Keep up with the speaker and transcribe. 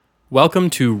Welcome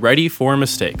to Ready for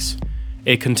Mistakes,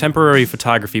 a contemporary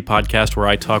photography podcast where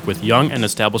I talk with young and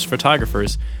established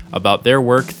photographers about their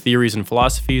work, theories, and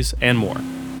philosophies, and more.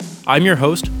 I'm your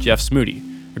host, Jeff Smoody,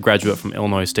 a graduate from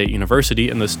Illinois State University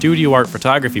in the Studio Art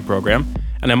Photography program,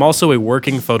 and I'm also a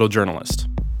working photojournalist.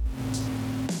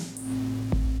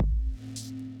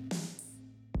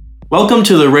 Welcome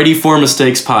to the Ready for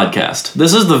Mistakes podcast.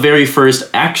 This is the very first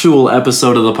actual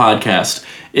episode of the podcast.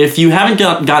 If you haven't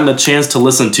gotten a chance to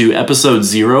listen to episode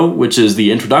 0, which is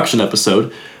the introduction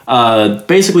episode,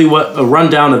 basically what a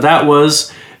rundown of that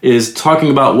is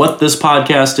talking about what this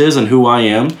podcast is and who I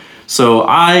am. So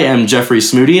I am Jeffrey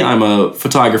Smoody. I'm a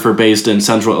photographer based in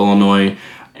Central Illinois,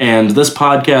 and this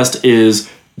podcast is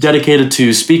dedicated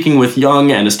to speaking with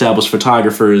young and established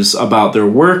photographers about their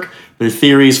work, their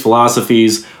theories,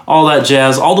 philosophies, all that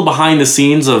jazz, all the behind the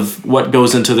scenes of what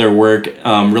goes into their work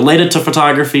related to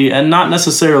photography and not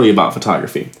necessarily about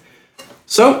photography.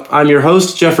 So, I'm your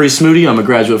host, Jeffrey Smoody. I'm a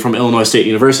graduate from Illinois State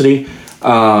University.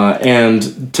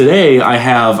 And today I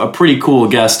have a pretty cool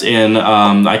guest in.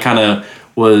 I kind of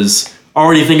was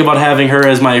already thinking about having her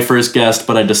as my first guest,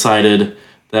 but I decided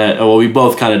that, we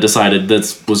both kind of decided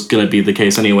this was going to be the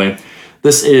case anyway.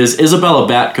 This is Izabela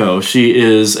Batko. She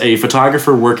is a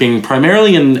photographer working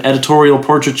primarily in editorial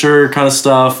portraiture kind of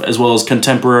stuff, as well as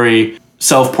contemporary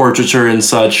self-portraiture and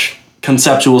such,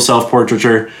 conceptual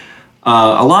self-portraiture.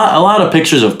 A lot of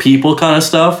pictures of people kind of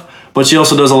stuff, but she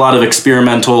also does a lot of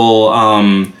experimental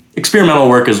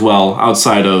work as well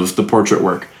outside of the portrait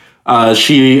work.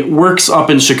 She works up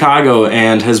in Chicago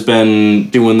and has been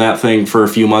doing that thing for a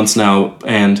few months now,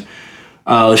 and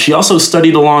she also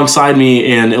studied alongside me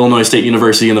in Illinois State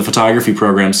University in the photography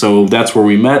program, so that's where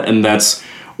we met, and that's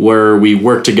where we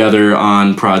worked together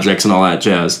on projects and all that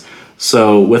jazz.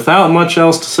 So without much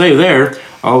else to say there,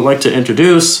 I would like to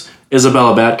introduce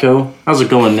Izabela Batko. How's it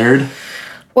going, nerd?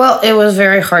 Well, it was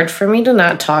very hard for me to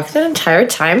not talk the entire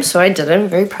time, so I did it. I'm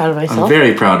very proud of myself. I'm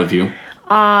very proud of you.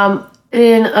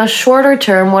 In a shorter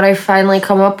term, what I finally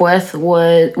come up with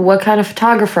was what kind of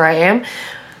photographer I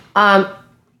am.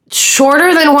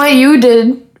 Shorter than what you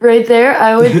did right there,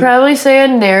 I would probably say a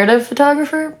narrative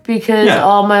photographer, because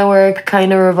all my work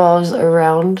kind of revolves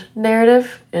around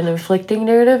narrative and inflicting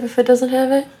narrative if it doesn't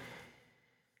have it.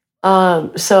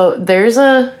 So there's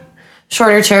a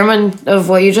shorter term of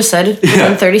what you just said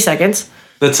within 30 seconds.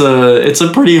 It's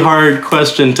a pretty hard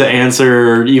question to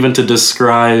answer, or even to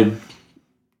describe.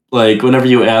 Like, whenever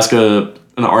you ask an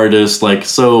artist, like,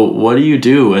 so what do you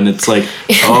do? And it's like,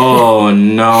 oh,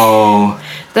 no.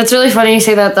 That's really funny you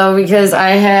say that, though, because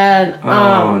I had...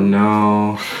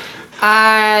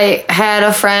 I had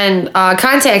a friend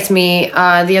contact me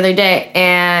the other day,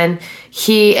 and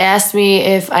he asked me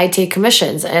if I take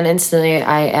commissions. And instantly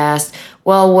I asked,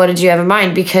 well, what did you have in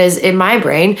mind? Because in my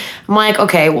brain, I'm like,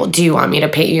 okay, well, do you want me to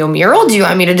paint you a mural? Do you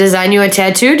want me to design you a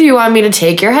tattoo? Do you want me to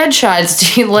take your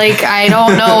headshots? I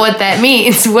don't know what that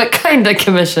means. What kind of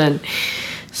commission?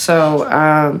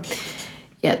 So,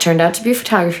 it turned out to be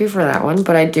photography for that one,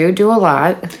 but I do a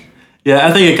lot. Yeah,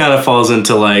 I think it kind of falls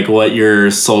into, like, what your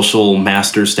social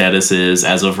master status is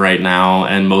as of right now,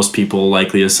 and most people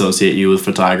likely associate you with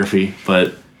photography,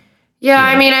 but... Yeah,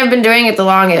 I mean, I've been doing it the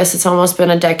longest. It's almost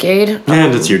been a decade.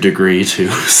 And it's your degree, too,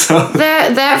 so...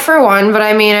 That for one, but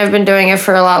I mean, I've been doing it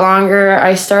for a lot longer.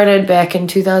 I started back in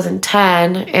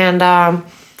 2010, and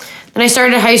then I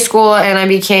started high school, and I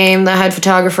became the head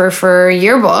photographer for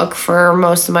Yearbook for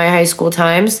most of my high school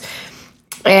times.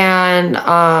 And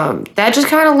that just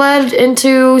kind of led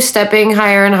into stepping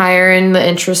higher and higher in the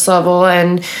interest level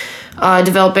and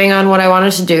developing on what I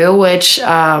wanted to do, which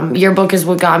Yearbook is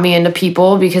what got me into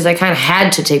people, because I kind of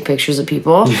had to take pictures of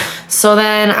people. So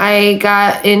then I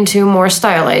got into more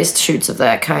stylized shoots of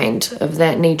that kind, of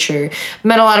that nature.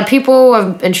 Met a lot of people,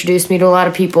 have introduced me to a lot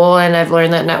of people, and I've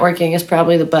learned that networking is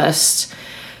probably the best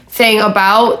thing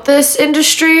about this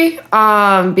industry,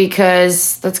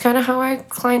 because that's kind of how I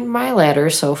climbed my ladder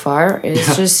so far.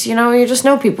 It's just, you just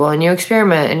know people, and you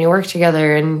experiment, and you work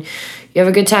together, and you have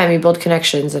a good time, you build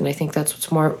connections, and I think that's what's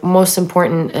most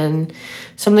important and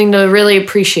something to really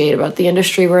appreciate about the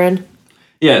industry we're in.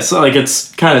 Yeah, so it's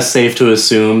kind of safe to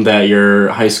assume that your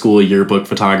high school yearbook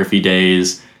photography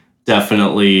days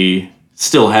definitely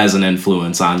still has an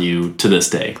influence on you to this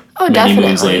day. Oh, definitely. Many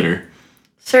moons later.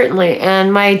 Certainly.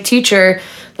 And my teacher,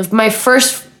 my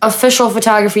first official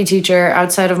photography teacher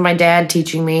outside of my dad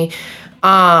teaching me,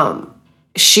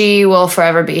 she will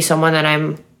forever be someone that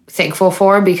I'm thankful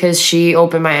for, because she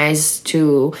opened my eyes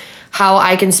to how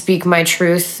I can speak my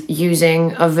truth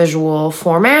using a visual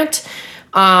format.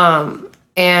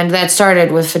 And that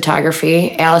started with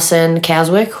photography. Allison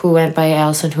Caswick, who went by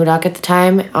Allison Hudak at the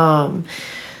time,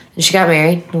 And she got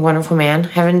married, a wonderful man.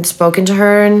 Haven't spoken to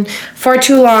her in far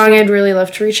too long. I'd really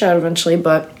love to reach out eventually,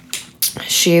 but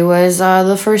she was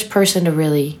the first person to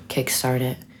really kickstart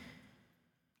it.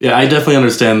 Yeah, I definitely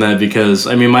understand that because,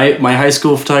 I mean, my high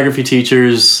school photography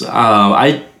teachers,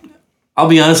 I'll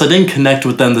be honest, I didn't connect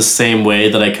with them the same way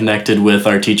that I connected with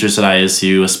our teachers at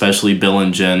ISU, especially Bill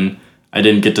and Jen. I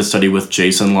didn't get to study with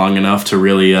Jason long enough to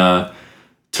really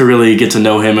get to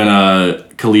know him in a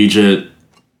collegiate,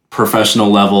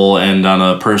 professional level and on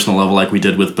a personal level like we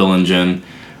did with Bill and Jen.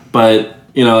 But,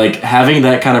 you know, like having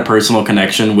that kind of personal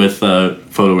connection with a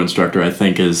photo instructor, I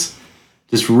think is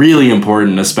just really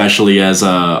important, especially as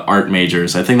art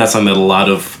majors. I think that's something that a lot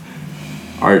of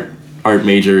art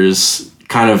majors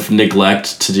kind of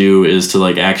neglect to do, is to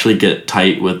like actually get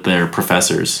tight with their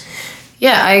professors.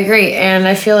 Yeah, I agree. And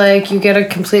I feel like you get a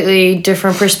completely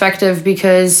different perspective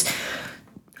because,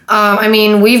 I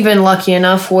mean, we've been lucky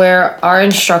enough where our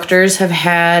instructors have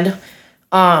had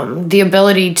the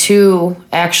ability to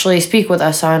actually speak with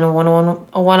us on a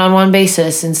one-on-one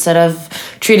basis instead of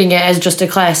treating it as just a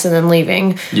class and then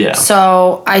leaving. Yeah.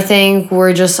 So I think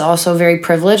we're just also very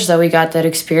privileged that we got that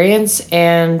experience,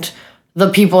 and the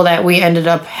people that we ended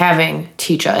up having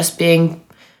teach us, being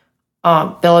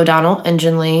Bill O'Donnell and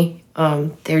Jen Lee,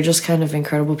 they're just kind of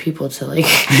incredible people to like.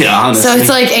 Yeah, honestly. So it's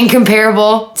like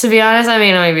incomparable, to be honest. I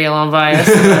mean, I may be a little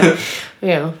biased, but,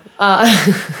 you know.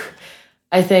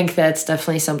 I think that's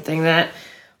definitely something that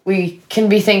we can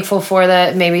be thankful for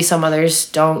that maybe some others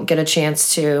don't get a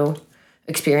chance to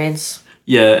experience.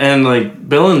 Yeah, and like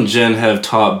Bill and Jen have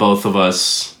taught both of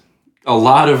us a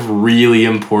lot of really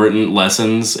important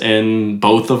lessons in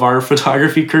both of our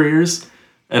photography careers.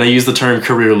 And I use the term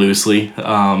career loosely,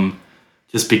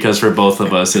 just because for both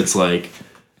of us, it's like,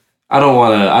 I don't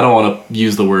want to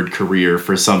use the word career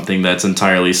for something that's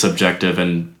entirely subjective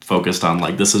and focused on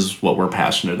like, this is what we're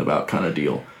passionate about kind of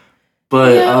deal.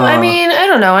 But yeah, I mean, I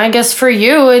don't know. I guess for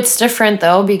you it's different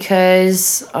though,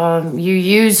 because you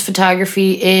use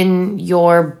photography in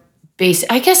your base.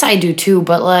 I guess I do too,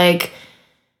 but like,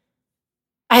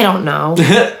 I don't know.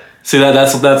 See,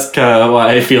 that's kind of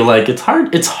why I feel like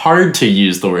it's hard to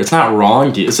use the word. It's not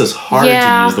wrong to, it's just hard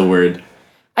to use the word.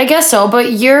 I guess so,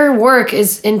 but your work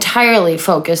is entirely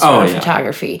focused on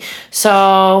photography.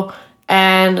 So,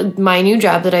 and my new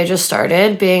job that I just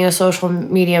started, being a social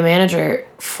media manager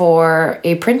for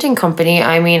a printing company,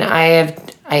 I mean, I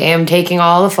am taking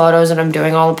all the photos and I'm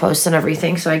doing all the posts and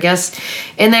everything. So I guess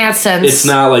in that sense, it's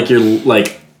not like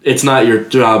it's not your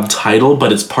job title,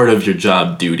 but it's part of your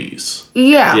job duties.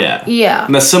 Yeah.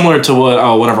 And that's similar to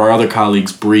what one of our other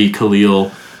colleagues, Bree Khalil,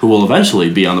 who will eventually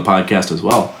be on the podcast as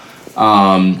well.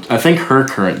 I think her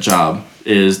current job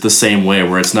is the same way,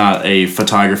 where it's not a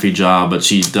photography job, but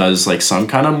she does like some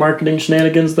kind of marketing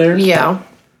shenanigans there. Yeah.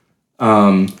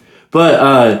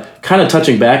 But kind of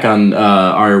touching back on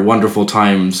our wonderful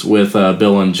times with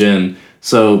Bill and Jen.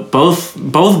 So both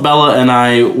Bella and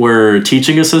I were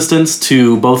teaching assistants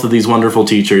to both of these wonderful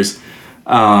teachers.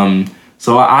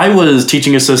 So I was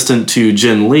teaching assistant to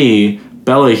Jen Lee.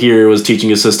 Bella here was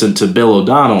teaching assistant to Bill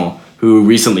O'Donnell, who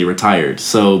recently retired.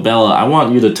 So Bella, I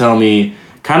want you to tell me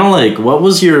kind of like, what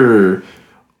was your,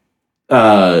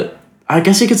 I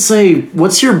guess you could say,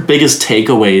 what's your biggest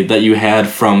takeaway that you had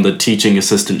from the teaching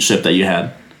assistantship that you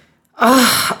had?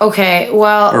 Okay,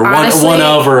 well, or honestly, one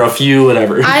of, or a few,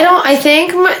 whatever. I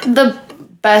think the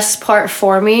best part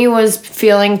for me was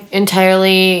feeling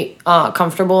entirely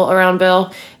comfortable around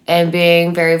Bill and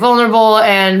being very vulnerable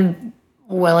and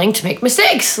willing to make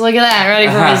mistakes. Look at that, ready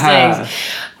for mistakes.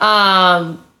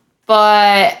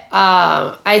 But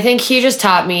I think he just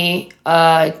taught me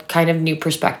a kind of new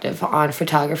perspective on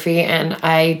photography, and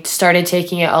I started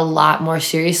taking it a lot more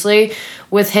seriously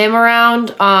with him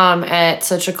around at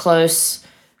such a close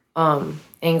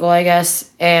angle, I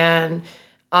guess. And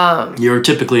you're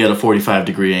typically at a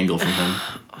 45-degree angle from him.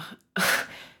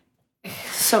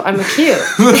 So I'm a cute.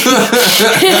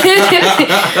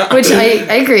 Which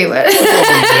I agree with.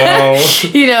 Oh, no.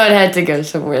 You know, it had to go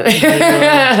somewhere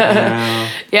there.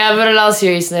 Yeah, but in all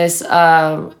seriousness,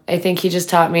 I think he just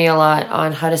taught me a lot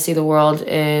on how to see the world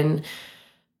in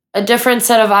a different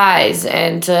set of eyes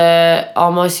and to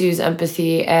almost use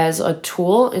empathy as a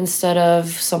tool instead of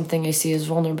something I see as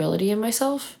vulnerability in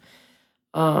myself.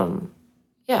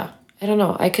 Yeah. I don't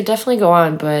know. I could definitely go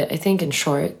on, but I think in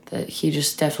short that he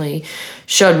just definitely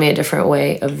showed me a different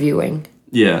way of viewing.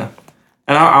 Yeah.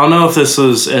 And I don't know if this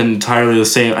was entirely the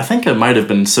same. I think it might have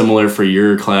been similar for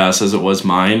your class as it was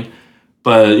mine.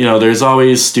 But, you know, there's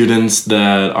always students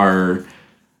that are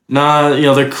Nah,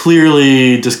 they're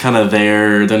clearly just kind of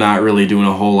there. They're not really doing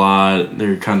a whole lot.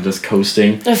 They're kind of just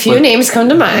coasting. A few names come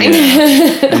to mind.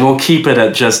 Yeah. And we'll keep it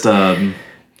at just names.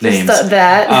 Just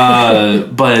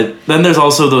that. But then there's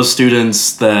also those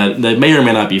students that may or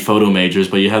may not be photo majors,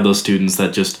 but you have those students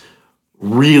that just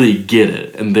really get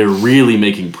it, and they're really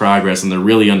making progress, and they're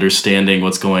really understanding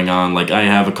what's going on. Like, I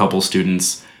have a couple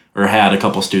students, or had a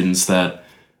couple students that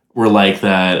were like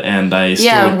that, and I still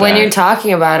Yeah, when you're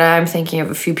talking about it, I'm thinking of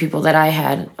a few people that I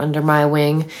had under my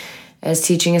wing as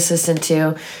teaching assistant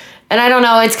too. And I don't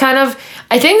know, it's kind of,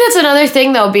 I think that's another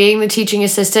thing though, being the teaching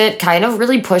assistant kind of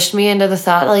really pushed me into the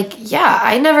thought, like, yeah,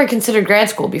 I never considered grad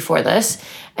school before this.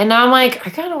 And now I'm like, I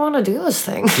kind of want to do this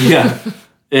thing. Yeah.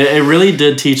 It really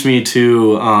did teach me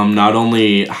to not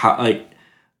only how, like,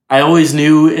 I always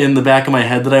knew in the back of my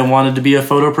head that I wanted to be a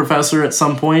photo professor at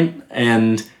some point,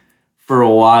 and for a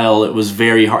while it was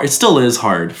very hard. It still is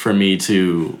hard for me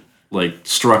to like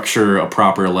structure a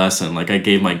proper lesson. Like, I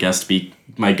gave my guest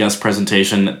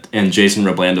presentation in Jason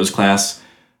Roblando's class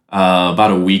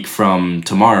about a week from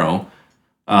tomorrow,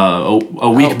 a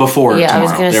week before tomorrow. I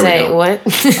was gonna say what.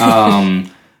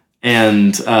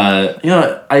 And,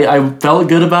 I felt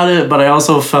good about it, but I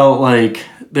also felt like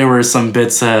there were some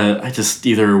bits that I just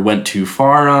either went too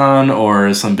far on,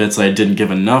 or some bits I didn't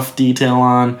give enough detail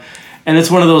on. And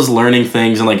it's one of those learning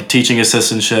things, and like teaching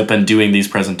assistantship and doing these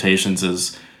presentations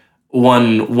is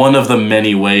one of the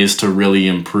many ways to really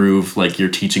improve like your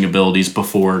teaching abilities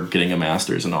before getting a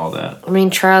master's and all that. I mean,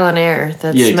 trial and error.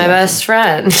 That's my best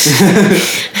friend.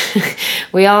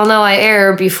 We all know I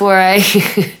err before I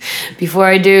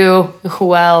do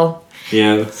well.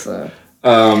 Yeah. So.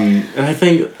 And I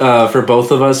think for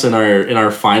both of us in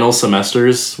our final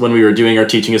semesters, when we were doing our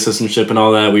teaching assistantship and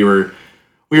all that, we were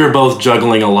both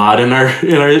juggling a lot in our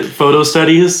photo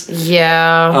studies.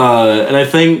 Yeah.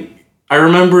 And I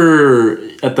remember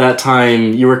at that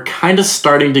time you were kind of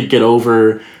starting to get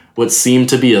over what seemed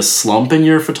to be a slump in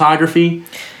your photography.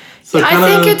 So I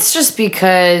think it's just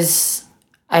because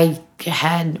I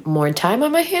had more time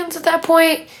on my hands at that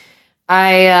point.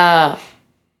 I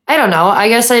don't know. I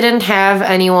guess I didn't have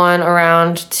anyone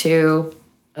around to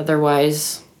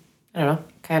otherwise, I don't know,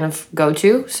 kind of go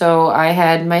to. So I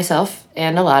had myself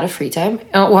and a lot of free time.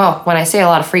 Well, when I say a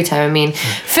lot of free time, I mean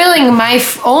filling my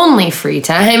only free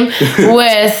time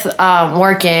with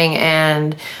working,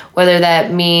 and whether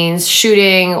that means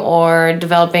shooting or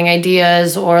developing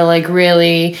ideas or like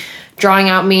really drawing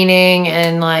out meaning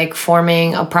and like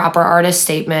forming a proper artist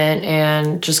statement,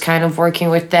 and just kind of working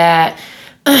with that,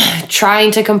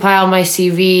 trying to compile my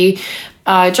CV,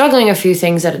 juggling a few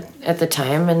things at the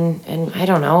time, and I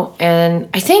don't know. And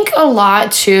I think a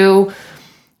lot too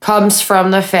comes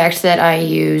from the fact that I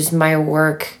use my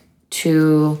work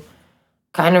to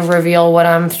kind of reveal what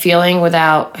I'm feeling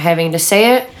without having to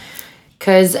say it.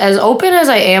 Because as open as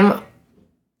I am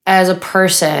as a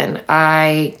person,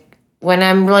 when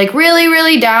I'm like really,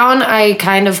 really down, I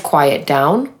kind of quiet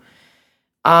down.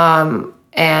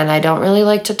 And I don't really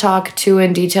like to talk too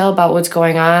in detail about what's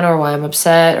going on or why I'm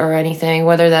upset or anything,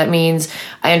 whether that means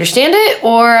I understand it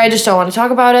or I just don't want to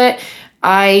talk about it.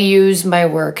 I use my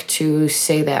work to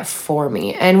say that for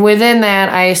me. And within that,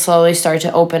 I slowly start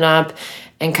to open up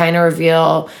and kind of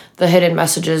reveal the hidden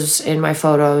messages in my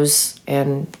photos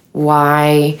and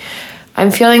why I'm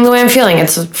feeling the way I'm feeling.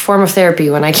 It's a form of therapy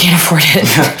when I can't afford it.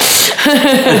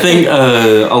 I think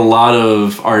a lot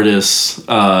of artists,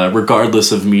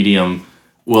 regardless of medium,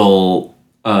 will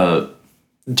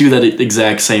do that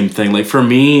exact same thing. Like for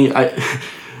me,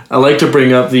 I like to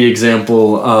bring up the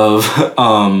example of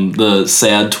the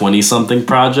sad 20-something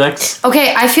projects.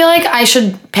 Okay, I feel like I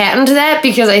should patent that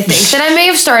because I think that I may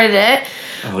have started it.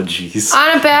 Oh, jeez.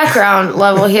 On a background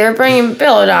level here, bringing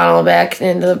Bill O'Donnell back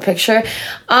into the picture.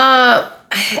 At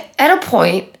a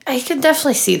point, I could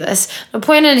definitely see this. At a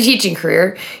point in a teaching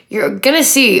career, you're going to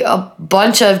see a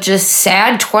bunch of just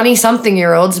sad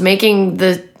 20-something-year-olds making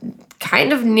the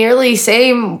kind of nearly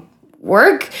same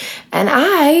work. And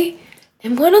I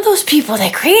am one of those people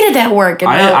that created that work.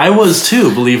 And I was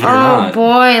too, believe it or not. Oh,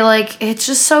 boy, like, it's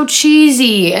just so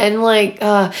cheesy. And, like,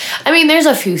 I mean, there's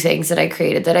a few things that I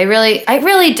created that I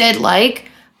really did like.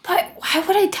 But why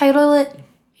would I title it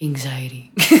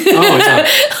Anxiety? Oh, yeah.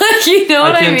 Like, you know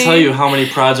what I mean? I can't tell you how many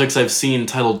projects I've seen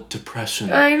titled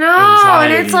Depression. I know,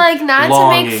 Anxiety, and it's like not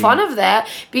longing. to make fun of that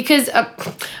because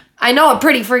I know it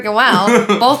pretty freaking well.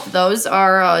 Both of those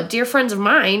are dear friends of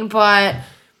mine, but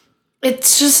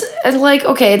it's just like,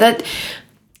 okay, that,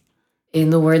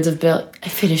 in the words of Bill, I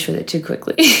finished with it too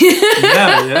quickly.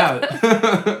 Yeah.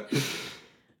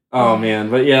 Oh man,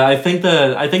 but yeah, I think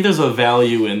there's a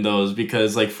value in those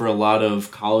because like for a lot of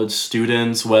college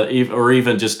students, or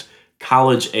even just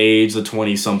college age, the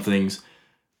 20 somethings,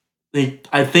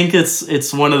 I think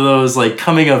it's one of those like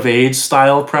coming of age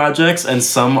style projects, and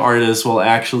some artists will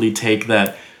actually take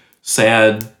that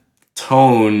sad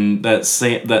tone, that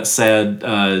sad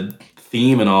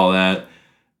theme and all that,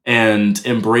 and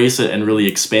embrace it and really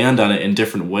expand on it in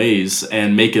different ways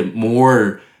and make it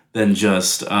more than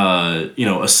just a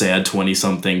sad 20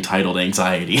 something titled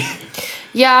Anxiety.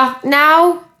 Yeah,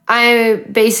 now I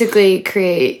basically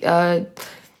create a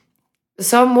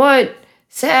somewhat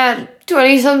sad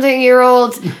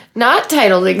 20-something-year-old not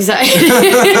titled Anxiety.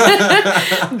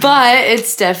 But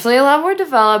it's definitely a lot more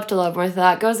developed, a lot more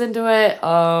thought goes into it,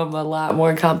 a lot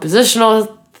more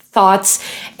compositional thoughts,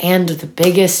 and the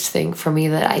biggest thing for me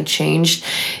that I changed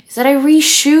is that I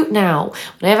reshoot now.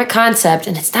 When I have a concept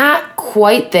and it's not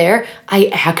quite there, I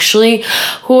actually,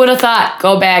 who would have thought,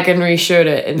 go back and reshoot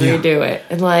it and redo it.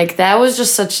 And like that was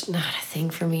just such not a thing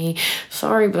for me.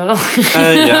 Sorry, but I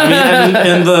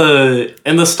mean,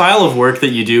 and the style of work that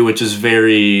you do, which is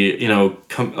very,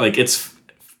 it's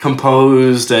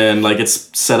composed and like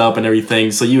it's set up and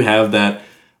everything, so you have that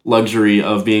luxury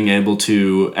of being able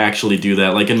to actually do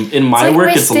that. Like in my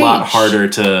work, it's a lot harder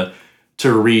to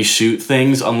reshoot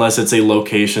things unless it's a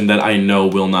location that I know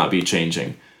will not be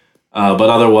changing.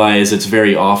 But otherwise, it's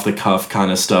very off the cuff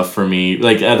kind of stuff for me.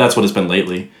 Like that's what it's been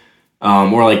lately.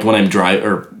 Or like when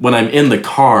when I'm in the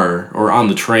car or on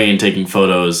the train taking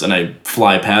photos and I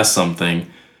fly past something,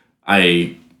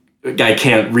 I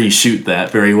can't reshoot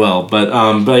that very well.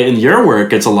 But in your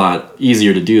work, it's a lot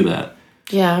easier to do that.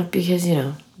 Yeah, because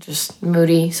just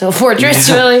moody self-portraits,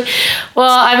 really.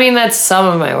 Well, I mean, that's some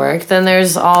of my work. Then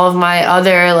there's all of my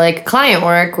other, like, client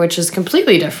work, which is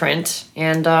completely different.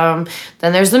 And then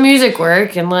there's the music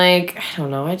work, and, like, I don't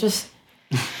know, I do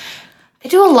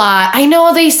a lot. I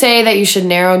know they say that you should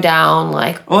narrow down,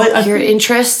 like, your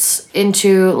interests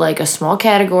into, like, a small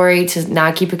category to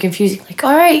not keep it confusing. Like,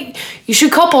 all right, you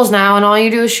shoot couples now, and all you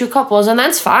do is shoot couples, and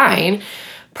that's fine.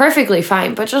 Perfectly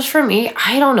fine, but just for me,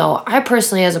 I don't know. I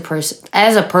personally, as a person,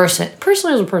 I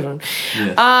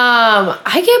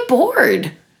get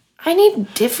bored. I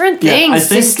need different things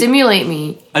to stimulate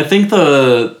me. I think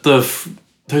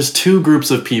there's two groups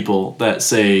of people that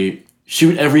say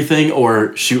shoot everything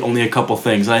or shoot only a couple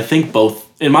things, and I think both,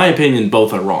 in my opinion,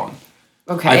 both are wrong.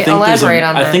 Okay, elaborate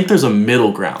on that. I think there's a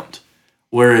middle ground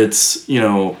where it's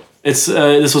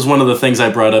this was one of the things I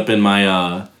brought up in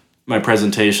my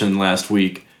presentation last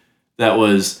week. That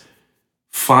was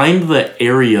find the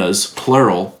areas,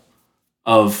 plural,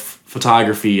 of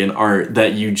photography and art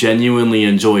that you genuinely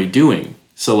enjoy doing.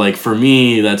 So like for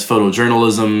me, that's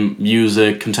photojournalism,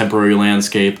 music, contemporary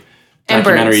landscape,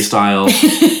 documentary style,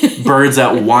 birds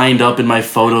that wind up in my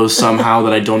photos somehow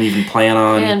that I don't even plan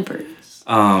on. And birds.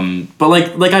 But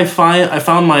like I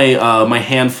found my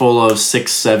handful of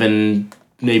 6, 7,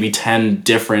 maybe 10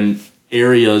 different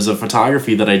areas of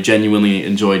photography that I genuinely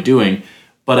enjoy doing,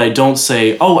 but I don't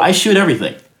say, oh, I shoot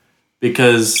everything,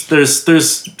 because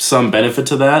there's some benefit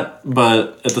to that,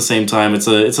 but at the same time, it's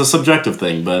a subjective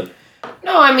thing. But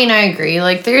no, I mean, I agree.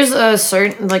 Like, there's a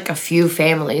few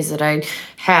families that I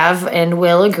have and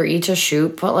will agree to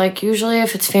shoot, but like usually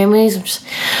if it's families,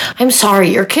 I'm sorry,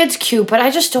 your kid's cute, but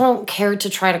I just don't care to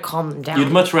try to calm them down.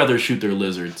 You'd much rather shoot their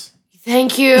lizards.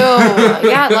 Thank you.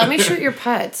 Yeah, let me shoot your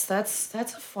pets. That's a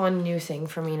fun new thing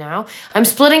for me now. I'm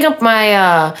splitting up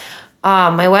my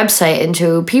my website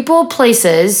into people,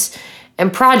 places,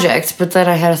 and projects, but then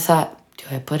I had a thought, do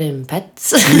I put in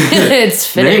pets? It's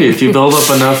fitting. Maybe if you build up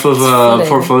enough of a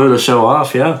portfolio to show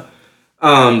off, yeah.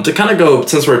 To kind of go,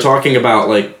 since we're talking about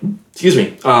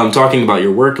talking about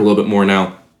your work a little bit more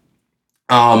now.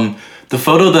 The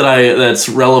photo that's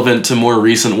relevant to more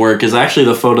recent work is actually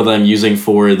the photo that I'm using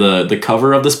for the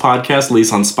cover of this podcast, at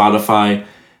least on Spotify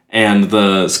and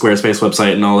the Squarespace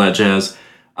website and all that jazz.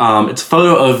 It's a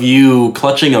photo of you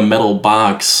clutching a metal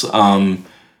box,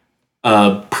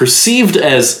 perceived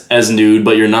as nude,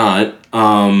 but you're not.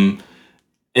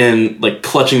 And like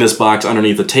clutching this box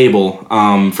underneath the table.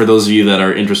 For those of you that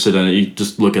are interested in it, you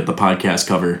just look at the podcast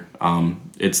cover.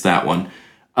 It's that one.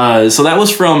 So that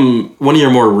was from one of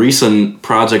your more recent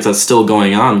projects that's still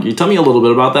going on. Can you tell me a little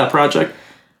bit about that project?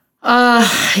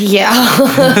 Yeah.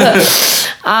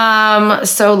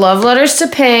 So Love Letters to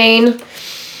Pain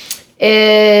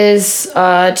is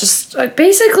just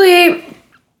basically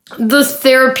the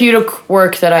therapeutic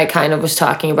work that I kind of was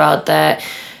talking about that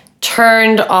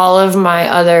turned all of my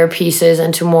other pieces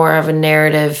into more of a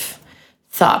narrative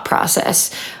thought process.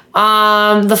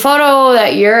 The photo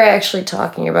that you're actually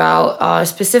talking about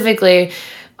specifically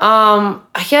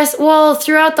I guess, well,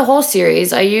 throughout the whole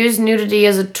series, I use nudity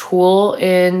as a tool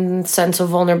in sense of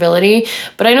vulnerability,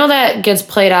 but I know that gets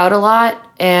played out a lot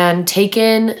and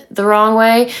taken the wrong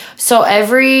way. So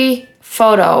every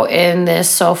photo in this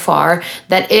so far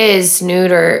that is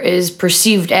nude or is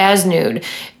perceived as nude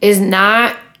is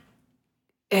not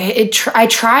I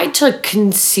try to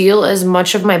conceal as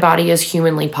much of my body as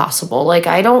humanly possible. Like,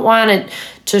 I don't want it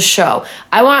to show.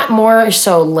 I want more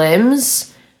so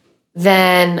limbs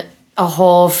than a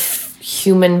whole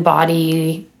human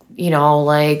body,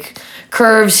 like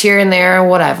curves here and there,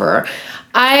 whatever.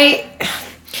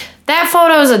 That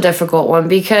photo is a difficult one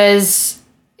because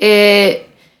I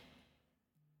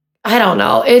don't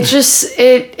know.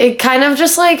 It kind of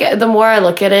just like, the more I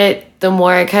look at it, the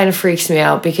more it kind of freaks me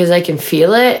out because I can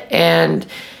feel it, and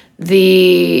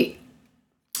the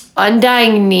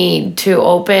undying need to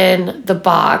open the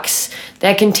box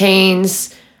that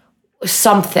contains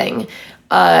something,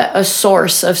 a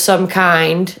source of some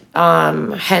kind,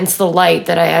 hence the light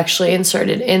that I actually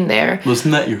inserted in there.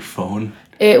 Wasn't that your phone?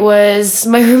 It was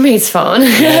my roommate's phone.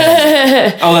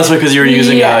 Yeah. Oh, that's right, because you were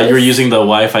using you were using the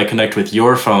Wi-Fi Connect with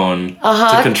your phone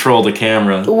to control the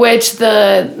camera. Which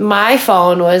my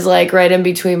phone was like right in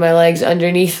between my legs,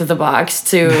 underneath the box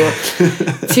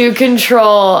to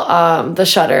control the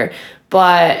shutter.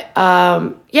 But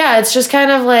it's just kind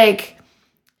of like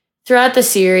throughout the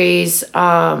series,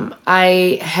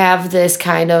 I have this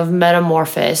kind of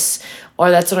metamorphosis,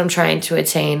 or that's what I'm trying to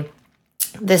attain.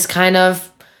 This kind of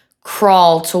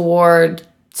crawl toward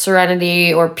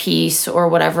serenity or peace or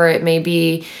whatever it may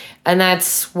be. And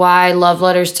that's why Love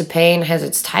Letters to Pain has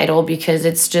its title, because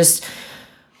it's just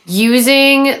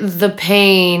using the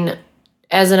pain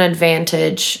as an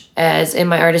advantage. As in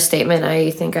my artist statement,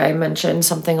 I think I mentioned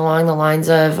something along the lines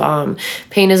of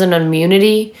pain is an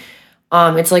immunity.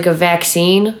 It's like a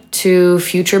vaccine to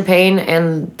future pain,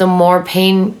 and the more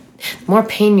pain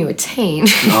you attain.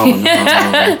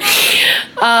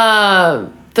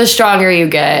 The stronger you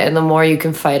get, and the more you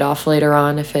can fight off later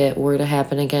on if it were to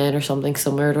happen again, or something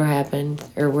similar were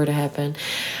to happen.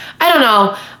 I don't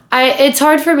know. It's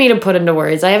hard for me to put into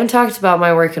words. I haven't talked about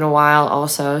my work in a while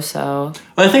also, so.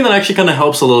 I think that actually kind of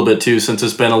helps a little bit too, since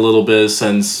it's been a little bit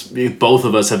since both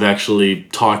of us have actually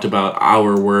talked about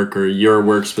our work or your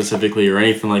work specifically or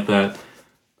anything like that.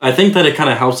 I think that it kind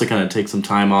of helps to kind of take some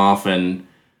time off, and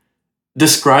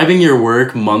describing your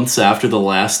work months after the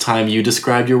last time you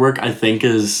described your work, I think,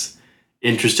 is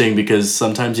interesting, because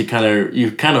sometimes you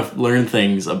kind of learn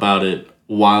things about it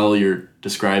while you're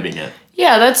describing it.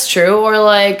 Yeah, that's true. Or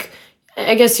like,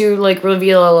 I guess you like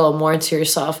reveal a little more to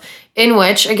yourself, in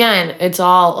which, again, it's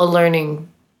all a learning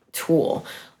tool.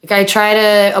 Like, I try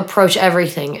to approach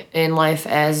everything in life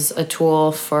as a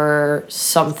tool for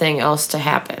something else to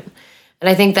happen. And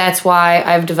I think that's why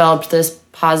I've developed this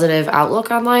positive outlook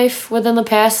on life within the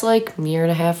past like year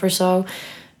and a half or so,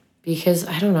 because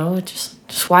I don't know,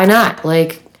 just why not?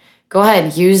 Like, go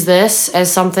ahead, use this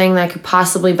as something that could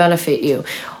possibly benefit you.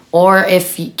 Or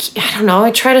if you, I don't know,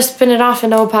 I try to spin it off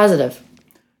into a positive.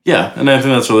 Yeah, and I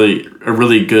think that's really a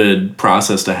really good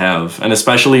process to have, and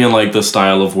especially in like the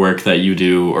style of work that you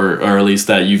do, or at least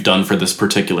that you've done for this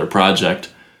particular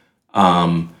project.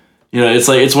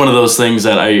 It's one of those things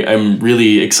that I'm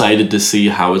really excited to see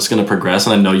how it's going to progress,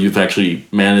 and I know you've actually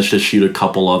managed to shoot a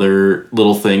couple other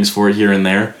little things for it here and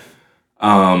there.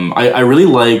 I really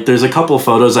like, there's a couple of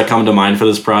photos that come to mind for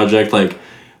this project. Like,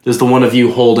 there's the one of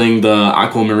you holding the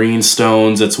aquamarine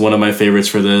stones. It's one of my favorites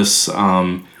for this.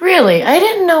 Really? I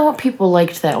didn't know people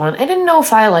liked that one. I didn't know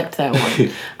if I liked that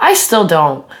one. I still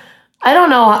don't. I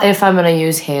don't know if I'm going to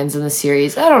use hands in the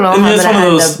series. I don't know how I'm going to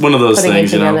end up one of those putting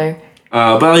things, it together.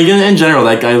 But like in general,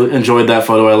 like, I enjoyed that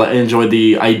photo. I enjoyed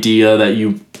the idea that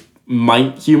you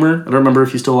might humor. I don't remember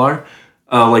if you still are.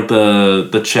 Like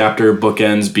the chapter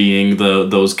bookends being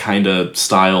those kind of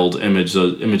styled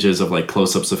images of like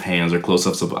close-ups of hands or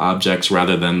close-ups of objects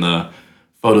rather than the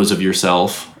photos of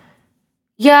yourself.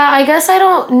 Yeah, I guess I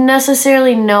don't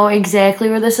necessarily know exactly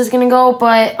where this is going to go,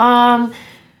 but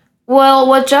well,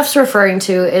 what Jeff's referring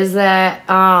to is that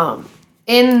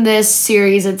in this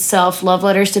series itself, Love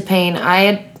Letters to Pain, I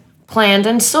had planned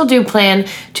and still do plan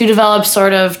to develop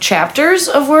sort of chapters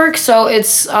of work, so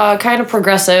it's kind of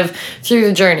progressive through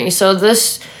the journey. So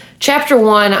this chapter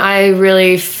 1, I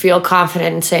really feel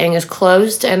confident in saying is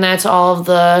closed, and that's all of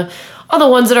the other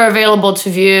ones that are available to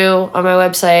view on my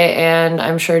website, and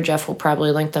I'm sure Jeff will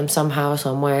probably link them somehow,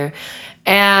 somewhere.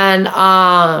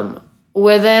 And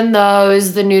within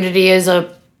those, the nudity is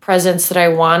a presence that I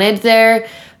wanted there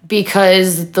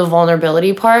because the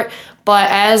vulnerability part.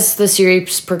 But as the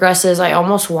series progresses, I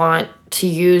almost want to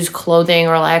use clothing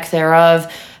or lack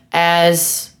thereof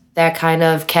as that kind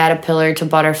of caterpillar to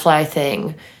butterfly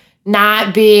thing.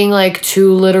 Not being like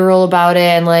too literal about it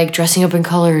and like dressing up in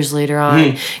colors later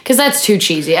on, because that's too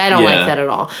cheesy. I don't like that at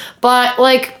all. But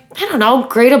like, I don't know,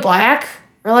 gray to black,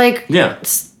 or like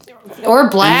or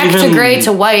black to gray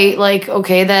to white. Like,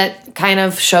 okay, that kind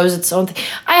of shows its own thing.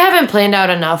 I haven't planned out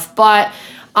enough, but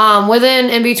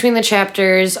in between the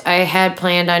chapters, I had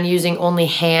planned on using only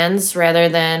hands rather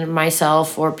than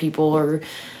myself or people or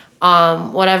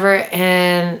whatever,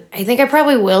 and I think I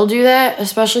probably will do that,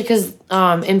 especially because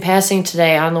in passing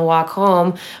today on the walk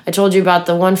home, I told you about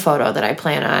the one photo that I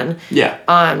plan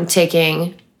on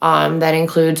taking that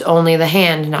includes only the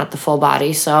hand, not the full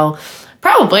body. So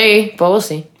probably, but we'll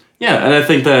see. Yeah, and I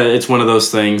think that it's one of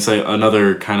those things, like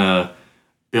another kind of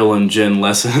Bill and Jen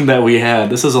lesson that we had.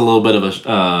 This is a little bit of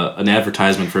an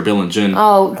advertisement for Bill and Jen.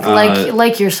 Oh,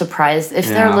 like you're surprised. If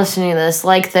they're listening to this,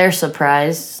 like they're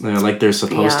surprised. Yeah, like they're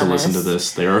supposed to listen to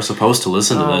this. They are supposed to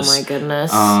listen to this. Oh my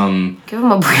goodness. Give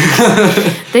them a break.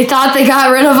 They thought they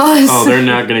got rid of us. Oh, they're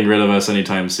not getting rid of us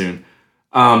anytime soon.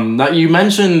 Now you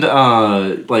mentioned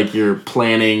like your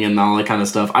planning and all that kind of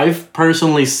stuff. I've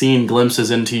personally seen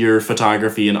glimpses into your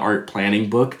photography and art planning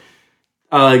book.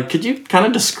 Could you kind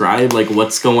of describe like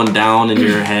what's going down in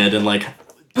your head and like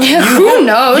who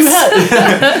knows?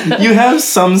 You have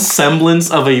some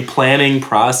semblance of a planning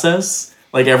process,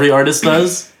 like every artist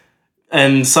does,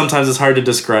 and sometimes it's hard to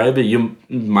describe, but you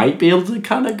might be able to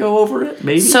kind of go over it,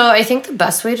 maybe? So I think the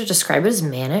best way to describe it is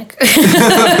manic.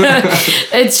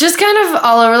 It's just kind of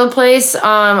all over the place.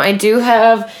 I do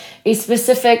have a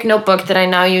specific notebook that I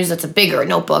now use. It's a bigger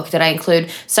notebook that I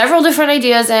include several different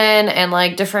ideas in and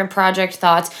like different project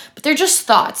thoughts, but they're just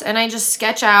thoughts, and I just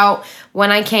sketch out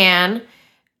when I can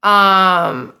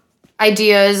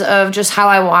ideas of just how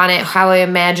I want it, how I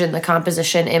imagine the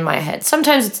composition in my head.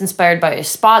 Sometimes it's inspired by a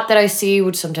spot that I see,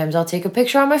 which sometimes I'll take a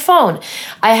picture on my phone.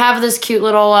 I have this cute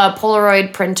little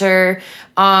Polaroid printer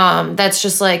that's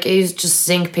just like, I use just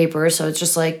zinc paper, so it's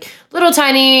just like little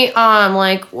tiny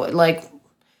like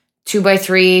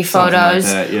 2x3 photos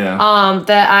like that,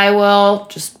 that I will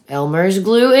just Elmer's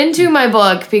glue into my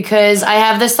book, because I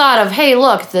have this thought of, hey,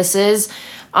 look, this is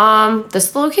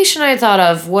the location I thought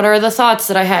of. What are the thoughts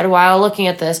that I had while looking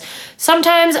at this?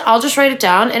 Sometimes I'll just write it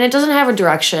down and it doesn't have a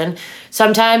direction.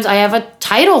 Sometimes I have a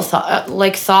title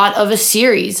thought of a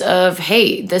series of,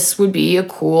 hey, this would be a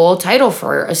cool title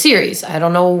for a series. I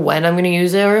don't know when I'm going to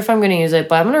use it or if I'm going to use it,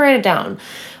 but I'm going to write it down.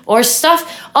 Or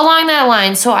stuff along that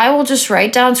line. So I will just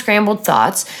write down scrambled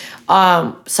thoughts.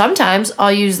 Sometimes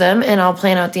I'll use them and I'll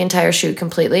plan out the entire shoot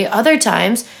completely. Other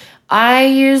times I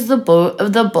use the book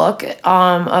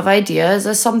of ideas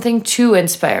as something to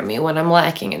inspire me when I'm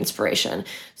lacking inspiration.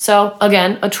 So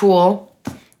again, a tool.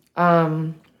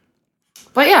 But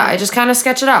yeah, I just kind of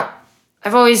sketch it out.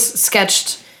 I've always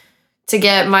sketched to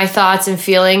get my thoughts and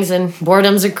feelings and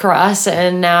boredoms across,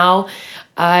 and now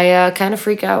I kind of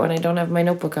freak out when I don't have my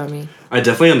notebook on me. I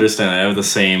definitely understand. I have the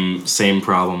same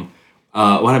problem.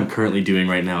 What I'm currently doing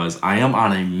right now is I am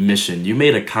on a mission. You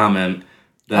made a comment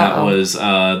that was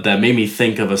that made me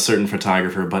think of a certain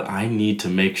photographer, but I need to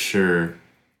make sure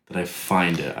that I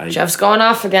find it. Jeff's going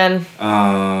off again.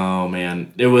 Oh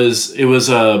man, it was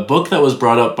a book that was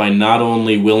brought up by not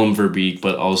only Willem Verbeek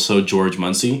but also George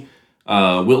Munsey.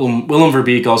 Willem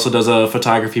Verbeek also does a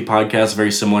photography podcast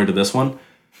very similar to this one.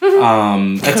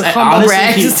 Honestly,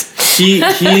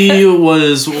 he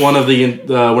was one of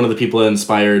the people that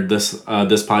inspired this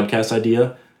podcast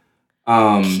idea.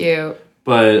 Cute.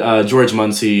 But George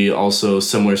Munsey, also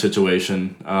similar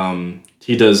situation.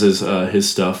 He does his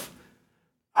stuff.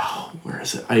 Oh, where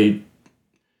is it?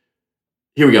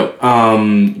 Here we go.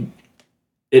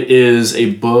 It is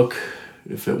a book.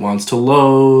 If it wants to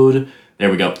load,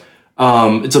 there we go.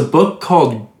 It's a book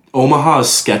called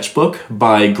Omaha's Sketchbook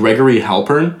by Gregory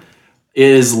Halpern. It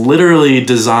is literally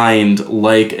designed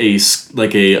like a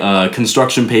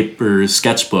construction paper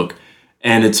sketchbook,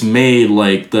 and it's made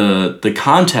like the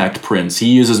contact prints. He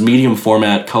uses medium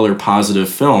format color positive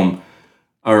film,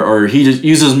 or he just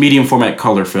uses medium format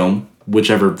color film,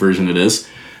 whichever version it is.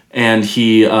 And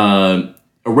he the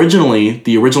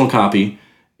original copy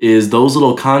is those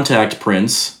little contact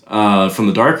prints from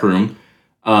the darkroom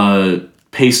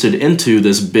pasted into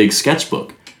this big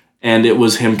sketchbook. And it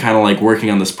was him kind of like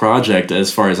working on this project,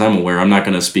 as far as I'm aware. I'm not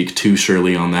going to speak too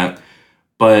surely on that.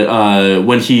 But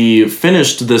when he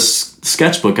finished this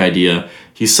sketchbook idea,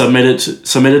 he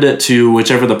submitted it to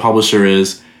whichever the publisher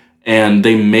is, and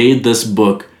they made this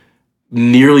book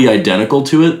nearly identical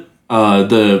to it.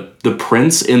 The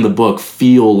prints in the book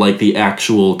feel like the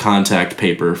actual contact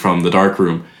paper from the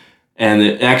darkroom. And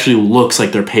it actually looks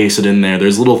like they're pasted in there.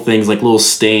 There's little things like little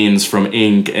stains from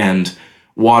ink and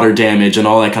water damage and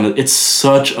all that kind of. It's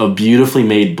such a beautifully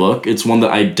made book. It's one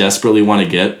that I desperately want to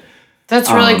get. That's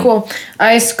really cool.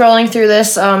 I scrolling through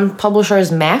this. Publisher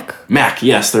is Mac. Mac,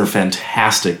 yes, they're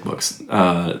fantastic books.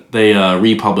 They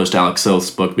republished Alex Soth's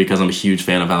book because I'm a huge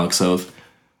fan of Alex Soth.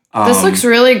 This looks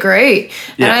really great,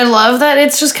 and I love that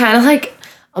it's just kind of like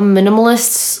a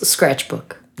minimalist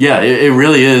scratchbook. Yeah, it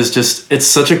really is. Just it's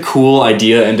such a cool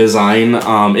idea and design.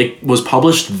 It was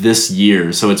published this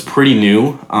year, so it's pretty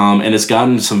new, and it's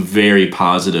gotten some very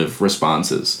positive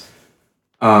responses.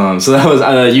 So that was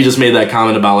you just made that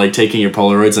comment about like taking your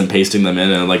Polaroids and pasting them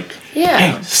in, and like,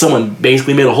 hey, someone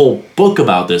basically made a whole book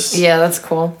about this. Yeah, that's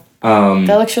cool.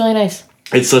 That looks really nice.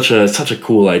 It's such a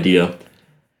cool idea.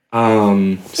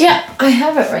 Yeah, I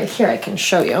have it right here. I can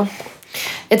show you.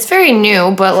 It's very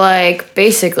new, but like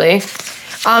basically,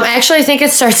 actually, I think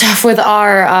it starts off with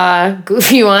our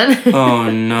goofy one. Oh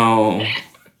no.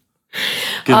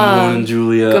 Good morning,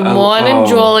 Julia. Good morning,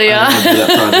 Julia. I want to do that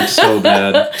project so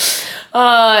bad.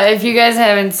 If you guys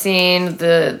haven't seen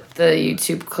the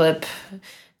YouTube clip,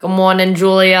 Good morning,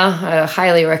 Julia, I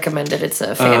highly recommend it. It's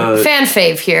a fan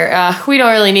fave here. We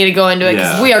don't really need to go into it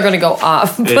because we are going to go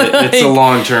off. But it's a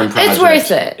long-term project. It's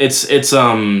worth it.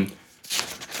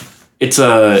 It's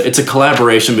a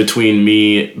collaboration between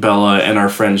me, Bella, and our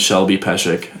friend Shelby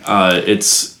Peshik.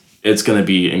 It's going to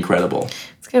be incredible.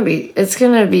 It's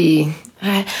gonna be.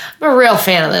 I'm a real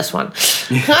fan of this one.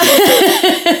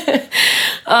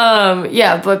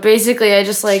 But basically I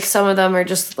just like some of them are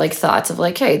just like thoughts of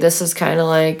like, hey, this is kind of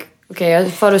like, okay, a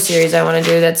photo series I want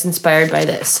to do that's inspired by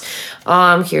this.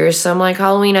 Here's some like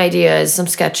Halloween ideas, some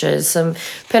sketches, some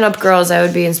pinup girls I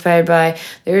would be inspired by.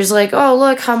 There's like, oh,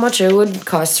 look how much it would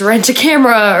cost to rent a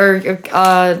camera or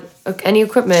any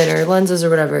equipment or lenses or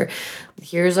whatever.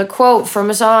 Here's a quote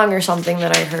from a song or something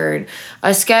that I heard.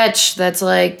 A sketch that's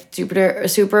like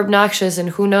super obnoxious and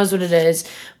who knows what it is.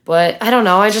 But I don't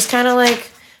know. I just kind of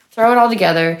like throw it all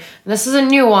together. And this is a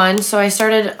new one. So I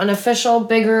started an official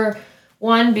bigger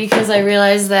one because I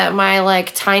realized that my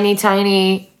like tiny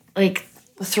like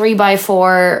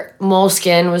 3x4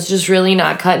 moleskin was just really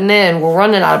not cutting it. And we're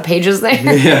running out of pages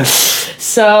there. Yeah.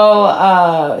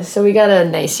 So we got a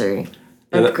nicer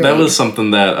upgrade. That was something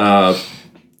that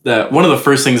one of the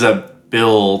first things that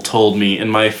Bill told me in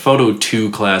my photo 2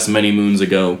 class many moons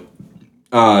ago.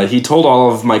 He told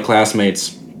all of my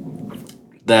classmates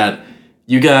that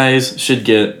you guys should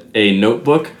get a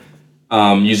notebook,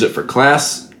 use it for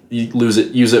class,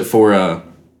 use it for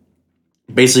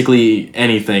basically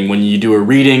anything. When you do a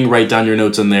reading, write down your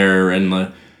notes in there,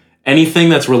 and anything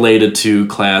that's related to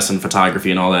class and photography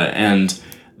and all that. And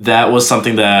that was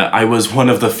something that I was one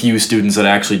of the few students that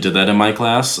actually did that in my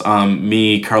class.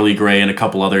 Me, Carly Gray, and a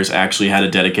couple others actually had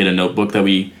a dedicated notebook that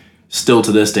we still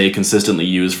to this day consistently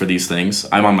use for these things.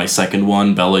 I'm on my second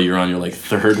one. Bella, you're on your like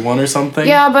third one or something.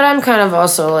 Yeah, but I'm kind of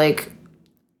also like,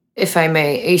 if I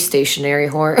may, a stationery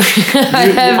whore.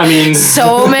 I have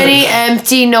so many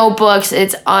empty notebooks.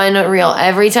 It's unreal.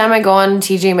 Every time I go on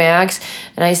TJ Maxx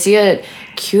and I see a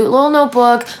cute little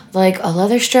notebook, like a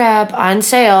leather strap on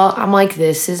sale, I'm like,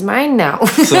 this is mine now.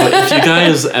 So if you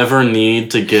guys ever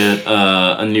need to get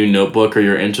a new notebook or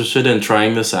you're interested in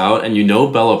trying this out and you know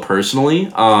Bella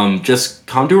personally, just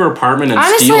come to her apartment and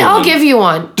steal Honestly, I'll them. give you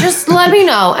one. Just let me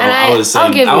know and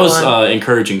I'll give you one. I was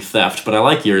encouraging theft, but I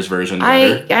like yours version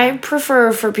better. I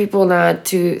prefer for people not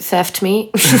to theft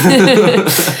me.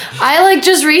 I like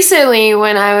just recently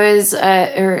when I was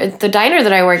at the diner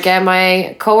that I work at,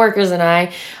 my coworkers and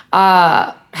I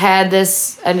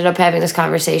ended up having this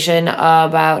conversation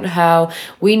about how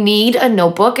we need a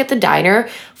notebook at the diner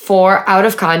for out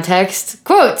of context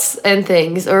quotes and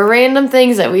things or random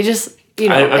things that we just,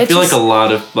 I feel like a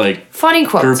lot of like funny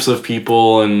quotes. Groups of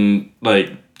people and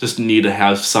like just need to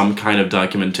have some kind of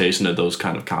documentation of those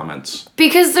kind of comments.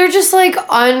 Because they're just like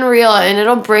unreal and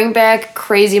it'll bring back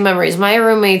crazy memories. My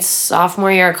roommate's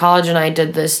sophomore year of college and I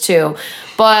did this too.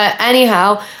 But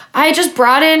anyhow, I just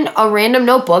brought in a random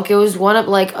notebook. It was it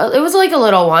was like a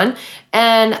little one,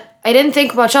 and I didn't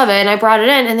think much of it. And I brought it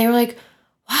in, and they were like,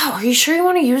 "Wow, are you sure you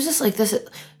want to use this? Like this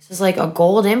is like a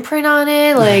gold imprint on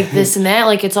it, like this and that,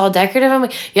 like it's all decorative." I'm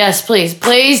like, "Yes, please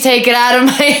take it out of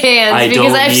my hands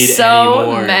because I have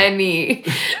so many."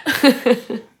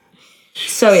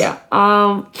 So yeah,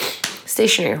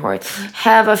 stationery hoard.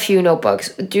 Have a few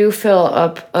notebooks. Do fill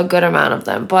up a good amount of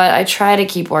them, but I try to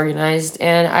keep organized,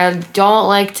 and I don't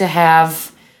like to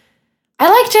have. I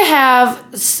like to have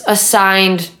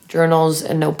assigned journals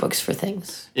and notebooks for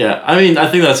things. Yeah, I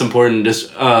think that's important.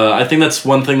 Just I think that's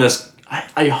one thing that's.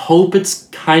 I hope it's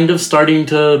kind of starting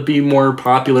to be more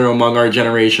popular among our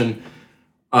generation,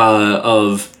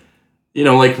 of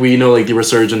like we know like the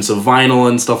resurgence of vinyl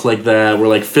and stuff like that, where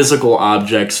like physical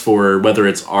objects for whether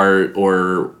it's art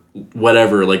or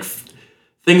whatever, like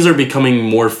things are becoming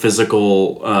more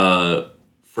physical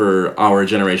for our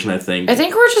generation, I think. I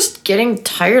think we're just getting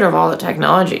tired of all the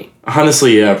technology.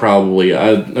 Honestly, yeah, probably.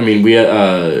 I mean,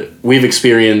 we've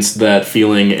experienced that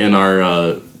feeling in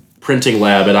our printing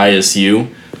lab at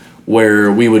ISU,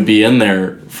 where we would be in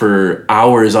there for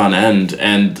hours on end.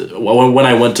 And when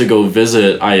I went to go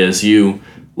visit ISU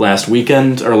last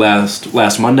weekend or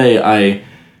last Monday,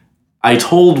 I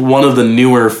told one of the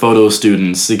newer photo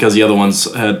students, because the other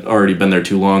ones had already been there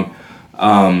too long,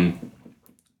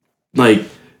 like,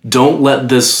 don't let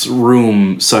this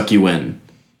room suck you in.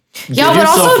 Yeah, but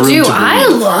also, dude, I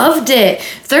loved it.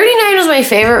 39 was my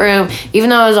favorite room, even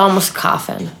though I was almost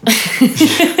coughing.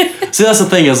 See, that's the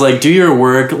thing, is like, do your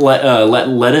work, let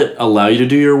it allow you to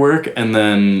do your work, and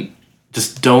then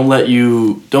just don't let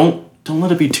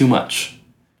it be too much.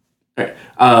 All right,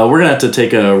 we're gonna have to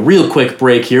take a real quick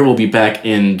break here. We'll be back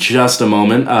in just a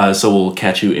moment, so we'll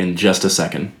catch you in just a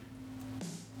second.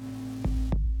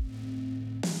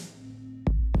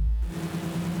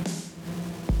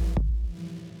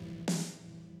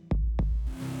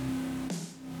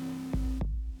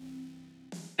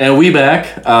 And we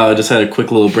back. Just had a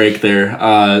quick little break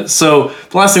there. So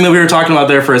the last thing that we were talking about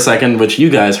there for a second, which you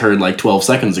guys heard like 12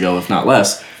 seconds ago, if not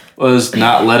less, was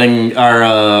not letting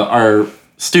our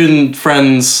student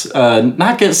friends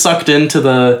not get sucked into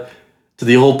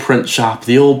the old print shop,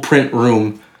 the old print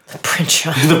room. The print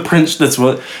shop. That's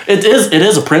what it is. It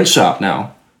is a print shop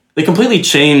now. They completely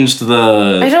changed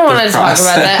the. I don't want to talk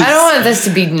about that. I don't want this to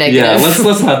be negative. Yeah,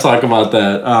 let's not talk about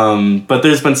that. But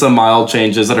there's been some mild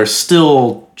changes that are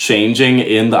still changing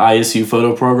in the ISU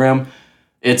photo program.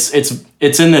 It's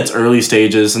in its early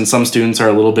stages, and some students are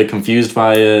a little bit confused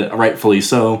by it, rightfully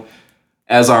so,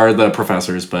 as are the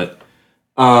professors. But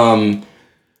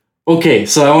okay,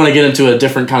 so I want to get into a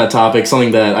different kind of topic,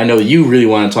 something that I know you really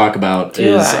want to talk about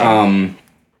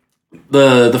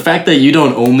the fact that you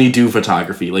don't only do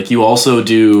photography, like you also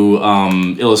do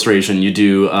illustration, you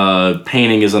do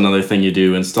painting is another thing you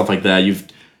do, and stuff like that. You've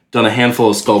done a handful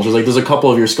of sculptures. Like there's a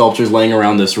couple of your sculptures laying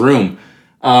around this room.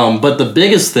 But the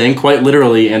biggest thing, quite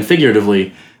literally and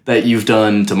figuratively, that you've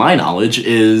done, to my knowledge,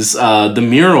 is the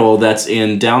mural that's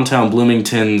in downtown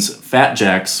Bloomington's Fat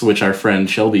Jack's, which our friend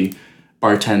Shelby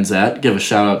bartends at. Give a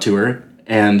shout out to her.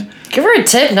 And give her a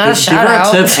tip, not a shout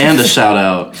out. Give her a tip and a shout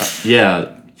out.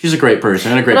 Yeah. She's a great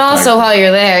person and a great But also, while you're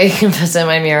there, you can visit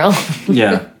my mural.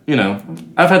 Yeah,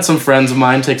 I've had some friends of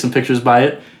mine take some pictures by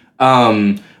it.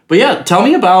 But yeah, tell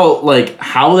me about, like,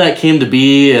 how that came to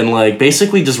be, and, like,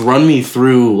 basically just run me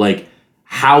through, like,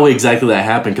 how exactly that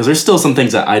happened, because there's still some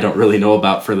things that I don't really know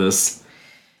about for this.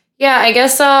 Yeah, I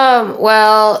guess,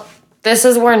 well, this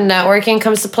is where networking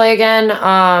comes to play again,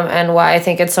 and why I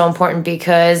think it's so important,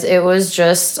 because it was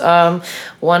just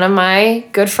one of my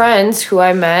good friends who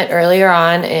I met earlier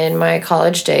on in my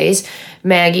college days,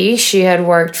 Maggie. She had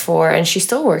worked for, and she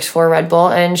still works for, Red Bull,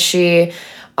 and she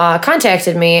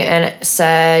contacted me and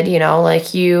said,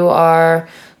 like, you are,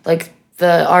 like,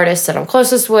 the artist that I'm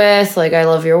closest with, like, I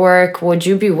love your work, would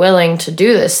you be willing to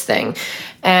do this thing?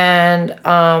 And,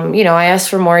 I asked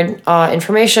for more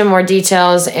information, more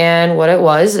details, and what it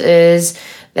was is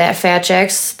that Fat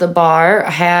Jack's, the bar,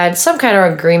 had some kind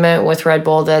of agreement with Red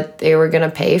Bull that they were going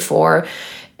to pay for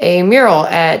a mural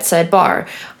at said bar.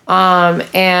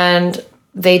 And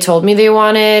they told me they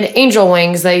wanted angel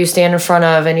wings that you stand in front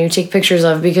of and you take pictures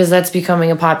of, because that's becoming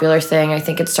a popular thing. I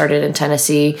think it started in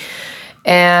Tennessee.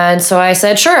 And so I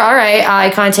said, sure, all right. I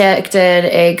contacted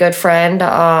a good friend,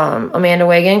 Amanda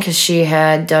Wagon, because she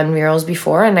had done murals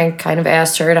before, and I kind of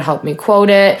asked her to help me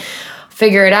quote it,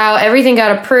 figure it out. Everything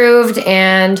got approved,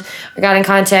 and I got in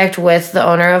contact with the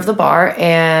owner of the bar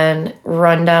and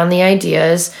run down the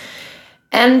ideas.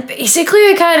 And basically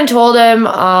I kind of told him,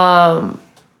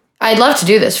 I'd love to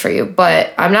do this for you,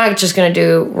 but I'm not just going to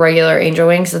do regular angel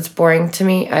wings. That's boring to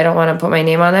me. I don't want to put my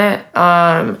name on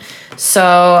that.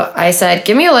 So I said,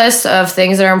 give me a list of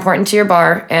things that are important to your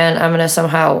bar, and I'm going to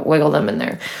somehow wiggle them in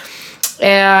there.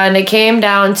 And it came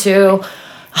down to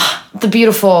the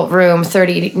beautiful room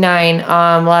 39,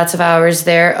 lots of hours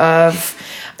there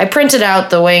I printed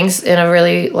out the wings in a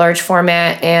really large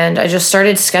format, and I just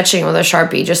started sketching with a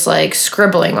Sharpie, just like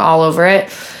scribbling all over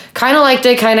it. Kind of liked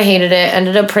it, kind of hated it.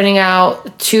 Ended up printing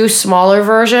out 2 smaller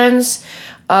versions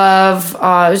of, it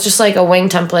was just like a wing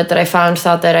template that I found,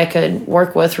 thought that I could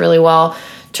work with really well.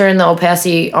 Turn the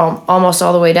opacity almost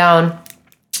all the way down.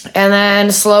 And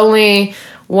then slowly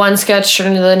one sketch turned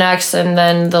into the next, and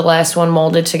then the last one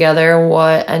molded together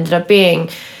what ended up being.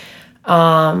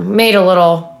 Made a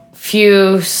little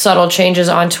few subtle changes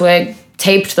onto it,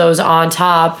 taped those on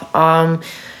top,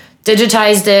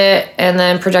 digitized it, and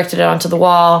then projected it onto the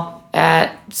wall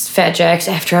at Fat Jack's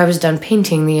after I was done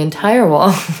painting the entire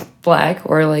wall black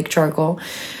or like charcoal,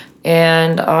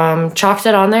 and chalked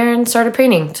it on there and started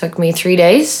painting. Took me 3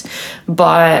 days,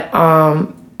 but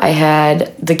I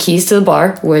had the keys to the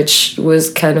bar, which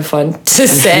was kind of fun to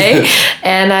say,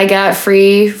 and I got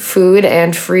free food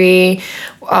and free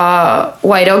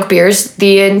White Oak beers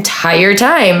the entire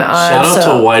time. Shout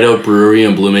out to White Oak Brewery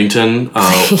in Bloomington.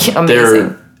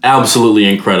 They're absolutely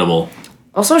incredible.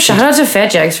 Also, shout out to Fat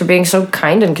Jack's for being so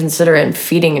kind and considerate and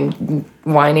feeding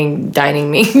and dining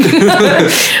me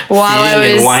while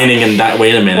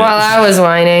wait a minute. While I was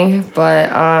whining,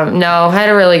 but no, had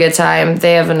a really good time.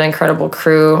 They have an incredible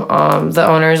crew. The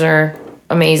owners are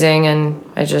amazing, and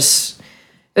it was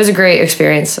a great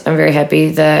experience. I'm very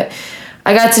happy that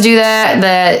I got to do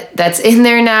that's in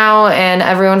there now, and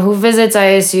everyone who visits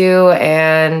ISU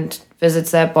and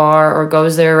visits that bar or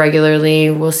goes there regularly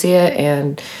will see it.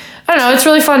 And I don't know, it's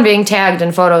really fun being tagged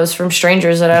in photos from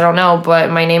strangers that I don't know, but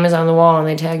my name is on the wall and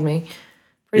they tagged me.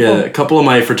 Pretty cool. A couple of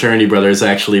my fraternity brothers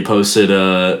actually posted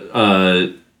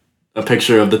a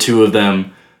picture of the two of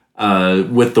them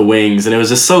with the wings, and it was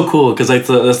just so cool because that's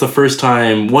one of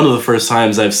the first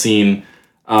times I've seen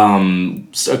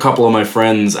a couple of my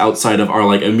friends outside of our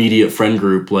like immediate friend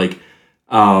group, like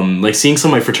seeing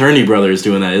some of my fraternity brothers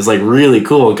doing that is like really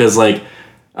cool because like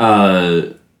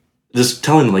just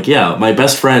telling them like, yeah, my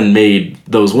best friend made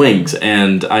those wings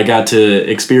and I got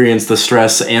to experience the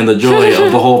stress and the joy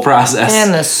of the whole process.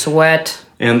 And the sweat.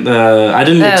 And I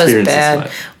didn't experience the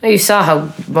sweat. Well, you saw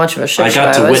how much of a shit I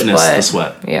got to witness the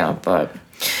sweat. Yeah, but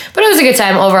it was a good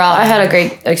time overall. I had a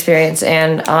great experience,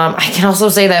 and I can also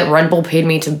say that Red Bull paid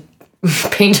me to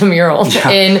paint a mural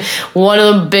in one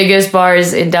of the biggest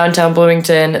bars in downtown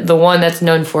Bloomington, the one that's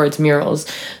known for its murals.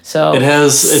 So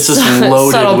it's just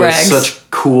loaded with such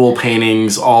cool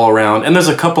paintings all around. And there's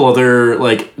a couple other,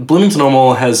 like, Bloomington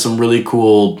Normal has some really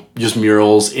cool just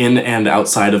murals in and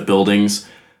outside of buildings.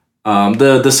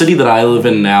 The city that I live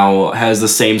in now has the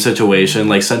same situation.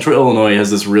 Like, Central Illinois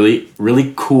has this really,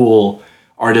 really cool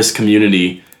artist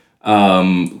community,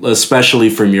 especially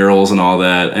for murals and all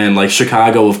that. And like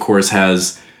Chicago, of course,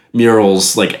 has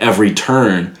murals like every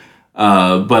turn.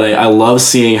 But I love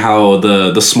seeing how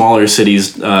the smaller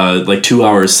cities, like 2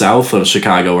 hours south of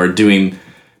Chicago, are doing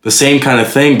the same kind of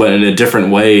thing, but in a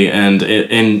different way, and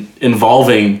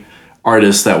involving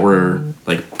artists that were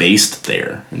like based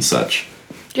there and such.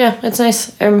 Yeah, it's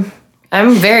nice.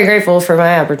 I'm very grateful for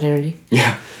my opportunity.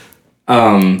 Yeah.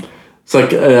 It's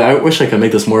like, I wish I could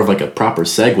make this more of like a proper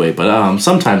segue, but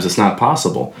sometimes it's not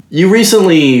possible. You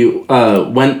recently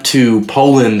went to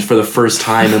Poland for the first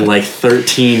time in like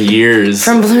 13 years.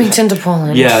 From Bloomington to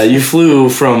Poland. Yeah, you flew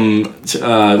from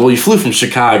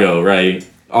Chicago, right?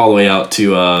 All the way out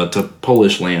to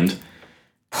Polish land.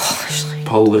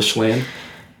 Polish land.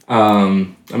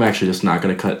 I'm actually just not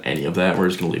going to cut any of that. We're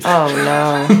just going to leave. Oh,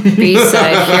 no.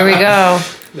 B-side. Here we go.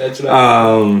 That's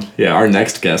yeah, our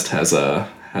next guest has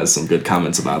some good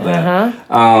comments about that.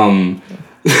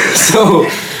 So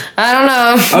I don't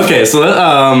know. Okay,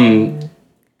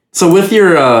 so with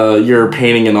your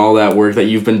painting and all that work that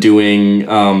you've been doing,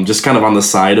 just kind of on the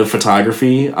side of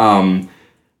photography,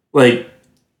 like,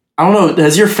 I don't know,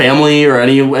 has your family or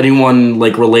anyone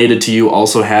like related to you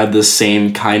also had this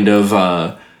same kind of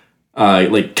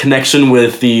like connection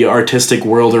with the artistic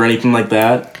world or anything like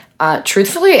that?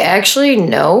 Truthfully, actually,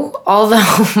 no.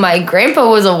 Although my grandpa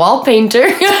was a wall painter.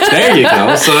 There you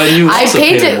go. So you also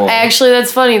painted walls. Actually,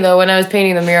 that's funny though. When I was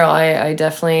painting the mural, I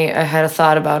definitely had a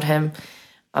thought about him,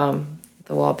 the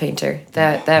wall painter.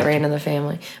 That ran in the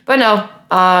family. But no,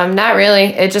 not really.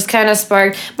 It just kind of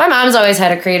sparked. My mom's always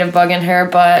had a creative bug in her,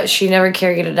 but she never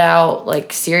carried it out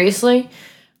like seriously.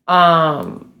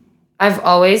 I've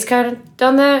always kind of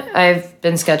done that. I've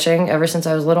been sketching ever since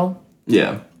I was little.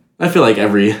 Yeah. I feel like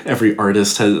every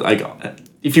artist has, like,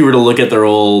 if you were to look at their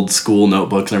old school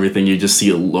notebooks and everything, you just see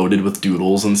it loaded with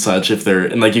doodles and such.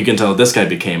 And like you can tell this guy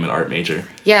became an art major.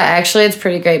 Yeah, actually it's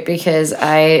pretty great because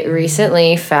I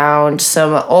recently found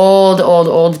some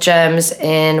old gems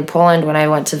in Poland when I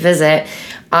went to visit.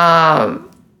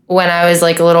 When I was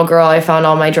like a little girl, I found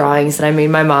all my drawings that I made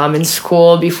my mom in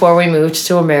school before we moved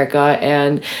to America,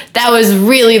 and that was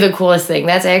really the coolest thing.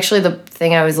 That's actually the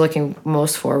thing I was looking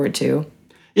most forward to.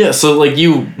 Yeah, so, like,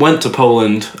 you went to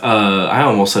Poland. I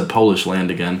almost said Polish land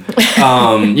again.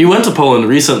 You went to Poland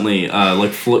recently.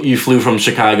 You flew from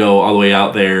Chicago all the way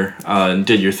out there and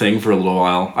did your thing for a little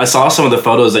while. I saw some of the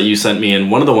photos that you sent me,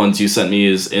 and one of the ones you sent me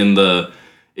is in the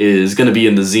is going to be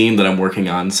in the zine that I'm working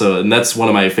on. So, and that's one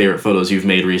of my favorite photos you've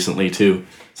made recently too.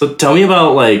 So tell me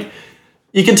about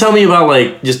you can tell me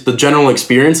about just the general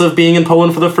experience of being in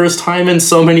Poland for the first time in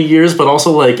so many years, but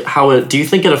also do you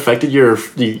think it affected your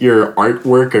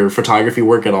artwork or photography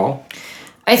work at all?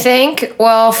 I think,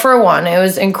 well, for one, it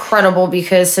was incredible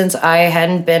because since I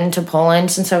hadn't been to Poland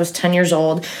since I was 10 years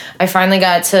old, I finally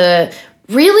got to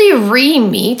really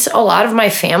re-meet a lot of my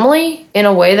family in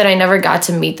a way that I never got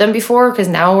to meet them before, because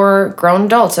now we're grown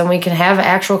adults and we can have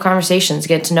actual conversations,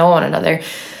 get to know one another.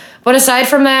 But aside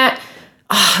from that,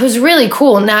 it was really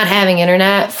cool not having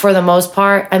internet for the most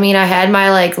part. I mean, I had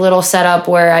my little setup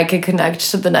where I could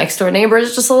connect to the next door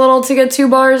neighbors just a little to get 2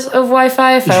 bars of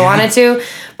Wi-Fi if I wanted to.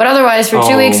 But otherwise, for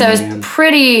 2 weeks, I was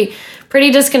pretty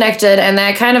disconnected, and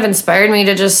that kind of inspired me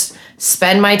to just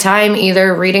spend my time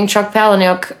either reading Chuck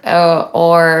Palahniuk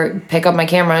or pick up my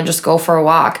camera and just go for a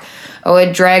walk. I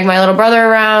would drag my little brother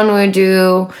around, we would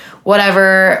do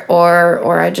whatever,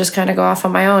 or I'd just kind of go off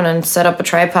on my own and set up a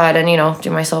tripod and, do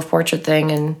my self-portrait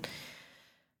thing. And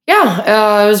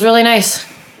yeah, it was really nice.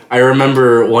 I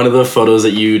remember one of the photos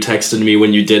that you texted me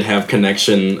when you did have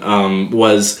connection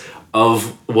was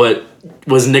of what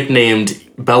was nicknamed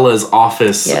Bella's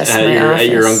office, at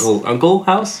your uncle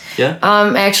house. Yeah.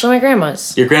 Actually, my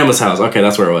grandma's. Your grandma's house. Okay,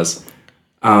 that's where it was.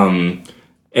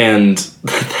 And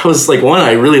that was one,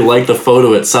 I really liked the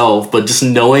photo itself, but just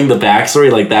knowing the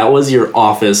backstory, that was your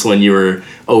office when you were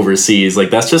overseas.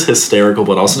 That's just hysterical,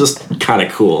 but also just kind of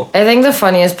cool. I think the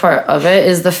funniest part of it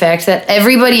is the fact that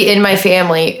everybody in my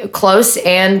family, close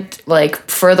and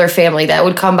further family that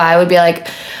would come by would be like,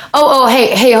 oh,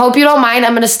 hey, hope you don't mind.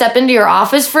 I'm going to step into your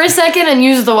office for a second and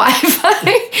use the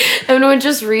Wi-Fi. And would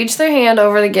just reach their hand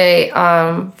over the gate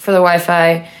for the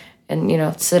Wi-Fi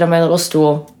and, sit on my little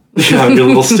stool. Yeah, your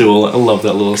little stool. I love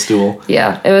that little stool.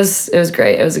 Yeah, it was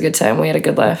great. It was a good time. We had a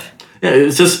good laugh. Yeah,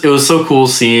 it was so cool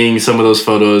seeing some of those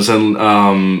photos, and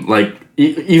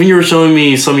even you were showing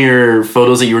me some of your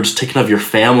photos that you were just taking of your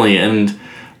family, and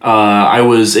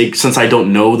since I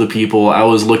don't know the people, I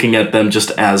was looking at them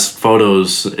just as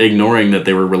photos, ignoring that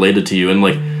they were related to you,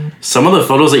 and some of the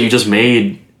photos that you just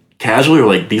made casually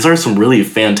were these are some really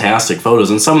fantastic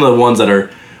photos, and some of the ones that are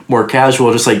more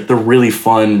casual, just they're really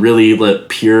fun, really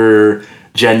pure,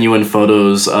 genuine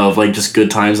photos of just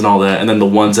good times and all that. And then the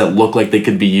ones that look like they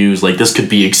could be used, this could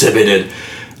be exhibited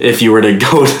if you were to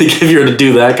if you were to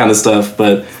do that kind of stuff.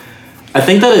 But I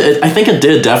think it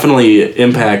did definitely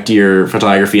impact your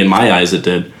photography. In my eyes, it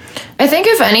did. I think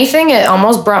if anything, it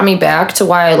almost brought me back to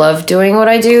why I love doing what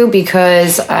I do,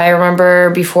 because I remember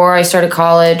before I started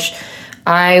college,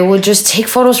 I would just take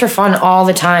photos for fun all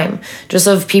the time, just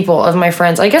of people, of my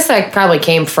friends. I guess that probably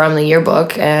came from the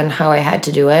yearbook and how I had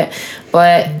to do it.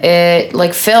 But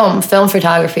it film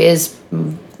photography is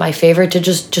my favorite to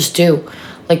just do.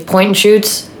 Point and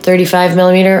shoots, 35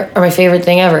 millimeter are my favorite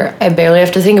thing ever. I barely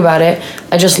have to think about it.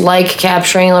 I just like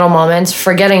capturing little moments,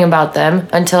 forgetting about them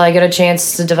until I get a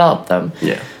chance to develop them.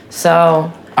 Yeah.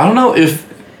 So I don't know if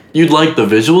you'd like the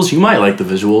visuals. You might like the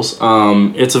visuals.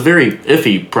 It's a very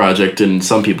iffy project in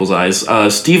some people's eyes.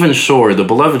 Stephen Shore, the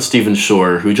beloved Stephen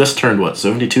Shore, who just turned,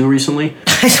 72 recently?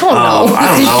 I don't know. I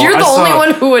don't know. You're the only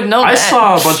one who would know that. I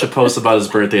saw a bunch of posts about his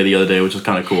birthday the other day, which was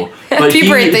kind of cool. Happy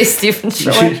birthday, Stephen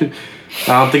Shore. I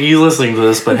don't think he's listening to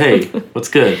this, but hey, what's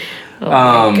good?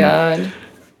 Oh my God.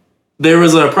 There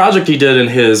was a project he did in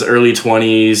his early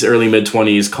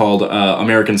mid-20s called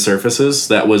American Surfaces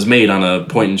that was made on a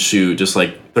point-and-shoot, just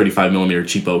 35 millimeter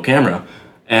cheapo camera.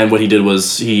 And what he did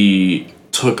was he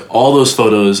took all those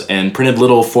photos and printed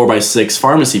little 4x6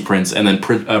 pharmacy prints and then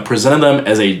presented them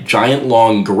as a giant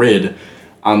long grid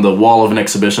on the wall of an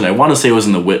exhibition. I want to say it was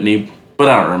in the Whitney, but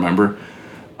I don't remember.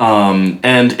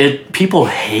 And people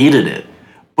hated it.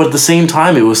 But at the same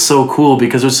time, it was so cool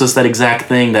because it was just that exact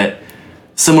thing that,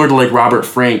 similar to Robert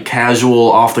Frank,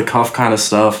 casual, off-the-cuff kind of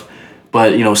stuff,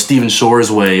 but, Stephen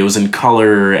Shore's way, it was in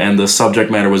color, and the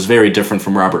subject matter was very different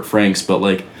from Robert Frank's, but,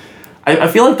 I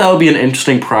feel like that would be an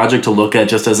interesting project to look at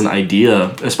just as an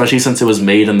idea, especially since it was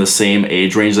made in the same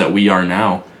age range that we are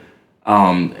now.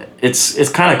 It's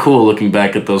kind of cool looking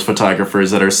back at those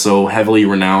photographers that are so heavily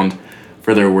renowned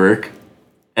for their work,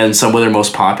 and some of their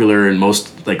most popular and most,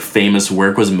 famous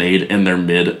work was made in their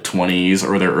mid-20s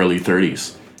or their early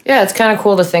 30s. Yeah, it's kind of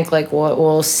cool to think what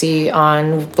we'll see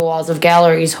on the walls of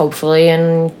galleries, hopefully,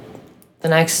 in the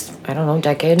next, I don't know,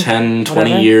 decade. 10,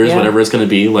 20 years, whatever it's going to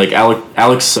be.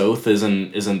 Alex Soth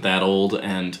isn't that old,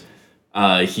 and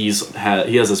he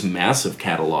has this massive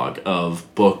catalog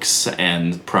of books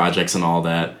and projects and all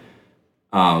that.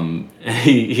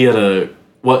 He had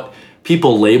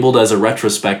people labeled as a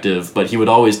retrospective, but he would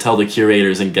always tell the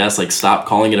curators and guests, like, stop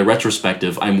calling it a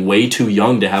retrospective. I'm way too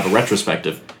young to have a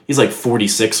retrospective. He's like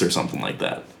 46 or something like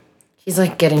that. He's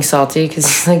like getting salty because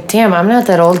he's like, damn, I'm not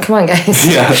that old. Come on,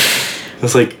 guys. Yeah.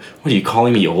 It's like, what are you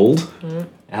calling me old? Mm-hmm.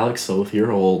 Alex Soth,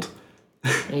 you're old.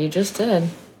 You just did.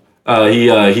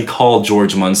 He called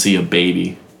George Munsey a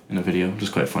baby in a video, which is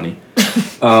quite funny.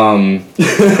 Where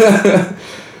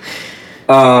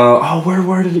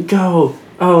did it go?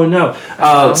 Oh no.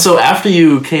 So after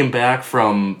you came back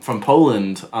from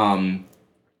Poland,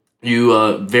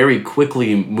 you very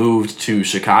quickly moved to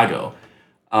Chicago,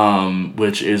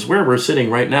 which is where we're sitting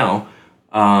right now.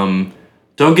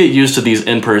 Don't get used to these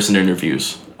in-person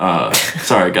interviews.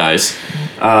 Sorry, guys.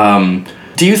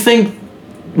 Do you think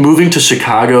moving to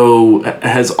Chicago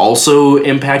has also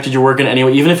impacted your work in any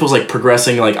way, even if it was like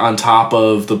progressing like on top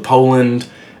of the Poland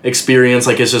experience,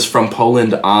 like it's just from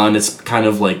Poland on, it's kind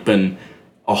of like been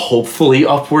a hopefully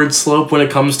upward slope when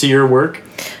it comes to your work?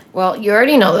 Well, you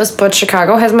already know this, but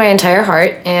Chicago has my entire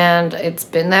heart, and it's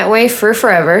been that way for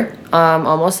forever,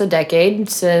 almost a decade,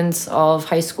 since all of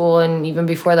high school, and even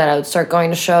before that I would start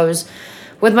going to shows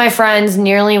with my friends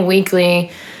nearly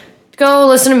weekly, go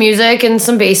listen to music in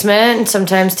some basement, and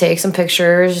sometimes take some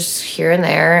pictures here and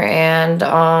there, and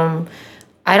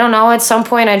I don't know, at some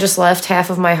point I just left half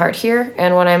of my heart here,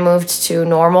 and when I moved to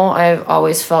Normal, I've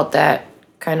always felt that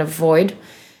kind of void.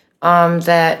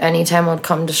 That anytime I would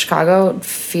come to Chicago, it would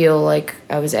feel like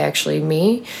I was actually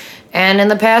me. And in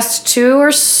the past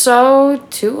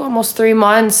almost 3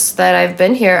 months that I've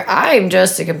been here, I'm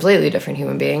just a completely different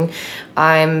human being.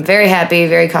 I'm very happy,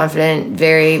 very confident,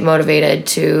 very motivated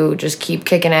to just keep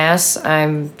kicking ass.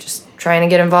 I'm just trying to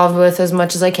get involved with as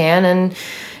much as I can and,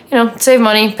 save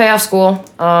money, pay off school.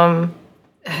 I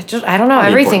don't know,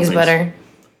 everything's better.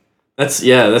 That's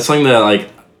something that,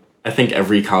 like, I think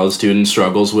every college student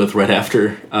struggles with right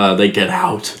after they get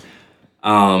out.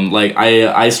 Like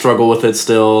I struggle with it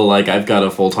still. Like I've got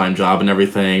a full-time job and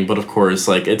everything, but of course,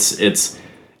 like it's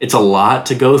a lot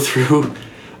to go through.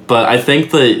 But I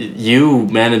think that you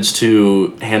managed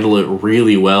to handle it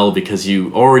really well because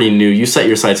you already knew, you set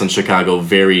your sights on Chicago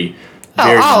very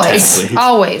intensely.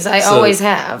 Always. I always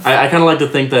have. I kind of like to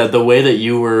think that the way that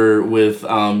you were with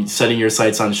setting your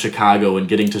sights on Chicago and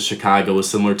getting to Chicago was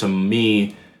similar to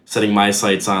me setting my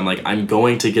sights on, like, I'm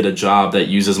going to get a job that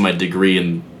uses my degree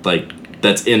and, like,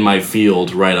 that's in my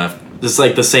field right off. It's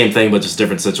like the same thing, but just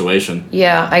different situation.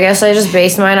 Yeah, I guess I just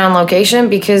based mine on location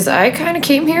because I kind of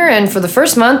came here, and for the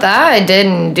first month, I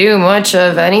didn't do much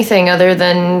of anything other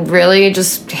than really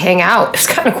just hang out. It's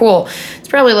kind of cool. It's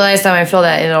probably the last time I feel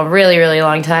that in a really, really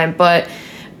long time, but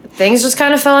things just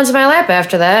kind of fell into my lap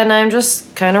after that, and I'm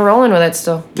just kind of rolling with it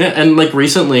still. Yeah, and, like,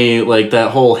 recently, like,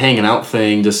 that whole hanging out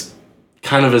thing just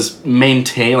kind of is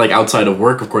maintained, like, outside of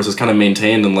work, of course, is kind of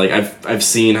maintained, and, like, I've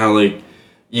seen how, like,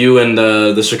 you and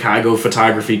the Chicago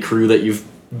photography crew that you've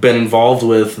been involved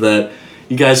with, that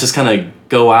you guys just kind of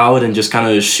go out and just come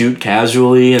up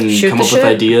with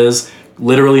ideas,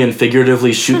 literally and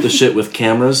figuratively shoot the shit with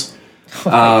cameras.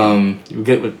 And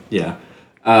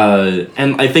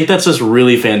I think that's just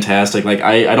really fantastic. Like,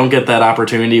 I don't get that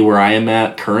opportunity where I am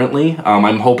at currently.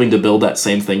 I'm hoping to build that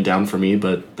same thing down for me,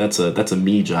 but that's a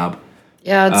me job.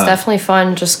 Yeah, it's definitely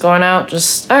fun just going out,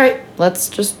 all right, let's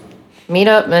just meet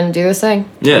up and do this thing.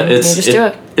 Yeah, do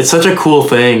it. It's such a cool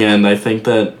thing, and I think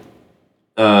that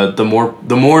the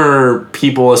more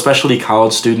people, especially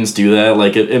college students, do that,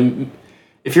 like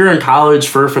if you're in college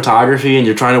for photography and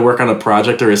you're trying to work on a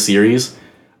project or a series,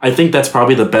 I think that's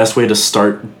probably the best way to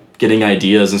start getting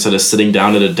ideas instead of sitting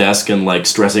down at a desk and, like,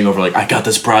 stressing over, like, I got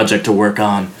this project to work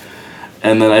on.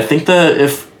 And then I think that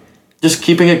if just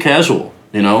keeping it casual,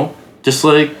 just,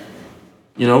 like,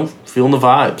 feeling the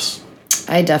vibes.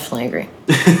 I definitely agree.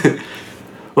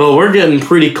 Well, we're getting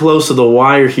pretty close to the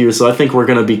wire here, so I think we're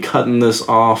going to be cutting this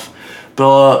off.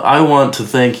 Bella, I want to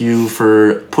thank you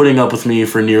for putting up with me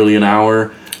for nearly an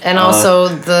hour. And also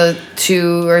the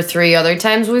 2 or 3 other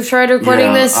times we've tried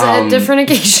recording this at different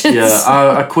occasions.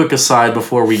 Yeah, a quick aside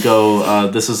before we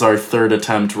go, this is our 3rd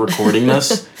attempt recording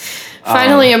this.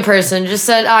 Finally in person, just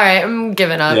said, all right, I'm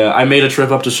giving up. Yeah, I made a trip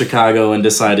up to Chicago and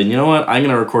decided, you know what, I'm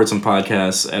gonna record some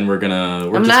podcasts and we're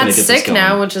I'm not sick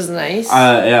now, which is nice.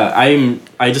 I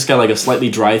just got, like, a slightly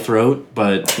dry throat,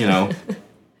 but I'm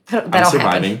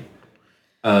surviving.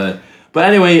 But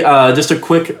anyway, just a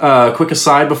quick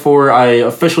aside before I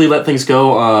officially let things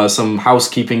go. Some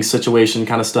housekeeping situation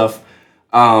kind of stuff.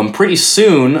 Pretty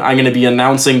soon, I'm gonna be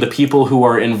announcing the people who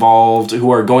are involved, who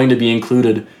are going to be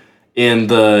included in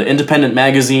the independent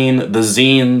magazine, the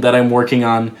zine that I'm working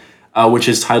on, which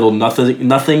is titled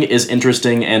Nothing is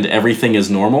Interesting and Everything is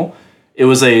Normal. It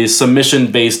was a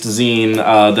submission-based zine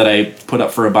that I put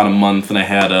up for about a month, and I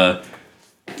had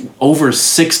over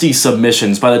 60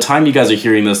 submissions. By the time you guys are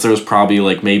hearing this, there was probably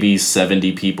like maybe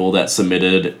 70 people that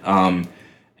submitted.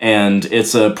 And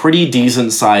it's a pretty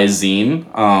decent-sized zine.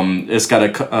 It's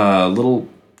got a little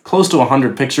close to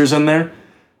 100 pictures in there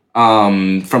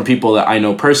from people that I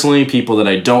know personally, people that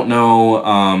I don't know.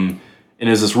 And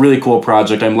it's this really cool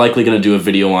project. I'm likely going to do a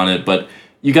video on it, but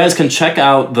you guys can check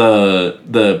out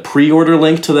the pre-order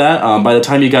link to that. By the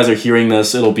time you guys are hearing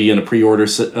this, it'll be in a pre-order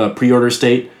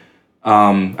state,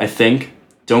 I think.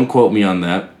 Don't quote me on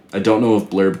that. I don't know if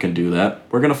Blurb can do that.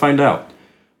 We're going to find out.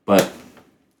 But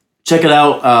check it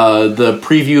out. The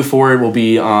preview for it will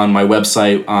be on my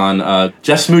website on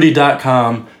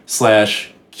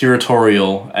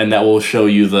jeffsmoody.com/curatorial, and that will show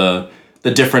you the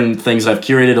different things I've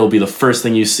curated. It'll be the first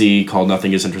thing you see, called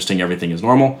Nothing is Interesting, Everything is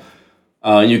Normal.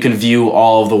 You can view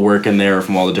all of the work in there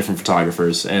from all the different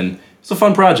photographers, and it's a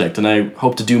fun project, and I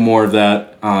hope to do more of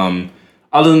that.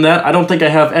 Other than that, I don't think I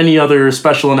have any other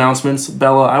special announcements.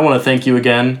 Bella, I want to thank you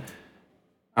again.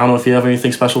 I don't know if you have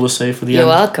anything special to say for the You're end.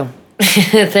 welcome.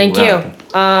 Thank you.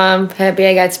 Happy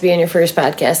I got to be on your first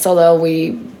podcast, although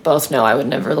we both know I would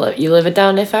never let you live it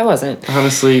down if I wasn't.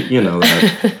 Honestly, you know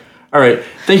that. All right.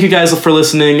 Thank you guys for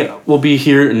listening. We'll be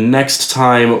here next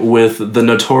time with the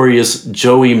notorious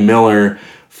Joey Miller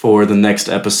for the next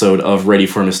episode of Ready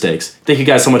for Mistakes. Thank you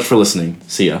guys so much for listening.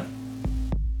 See ya.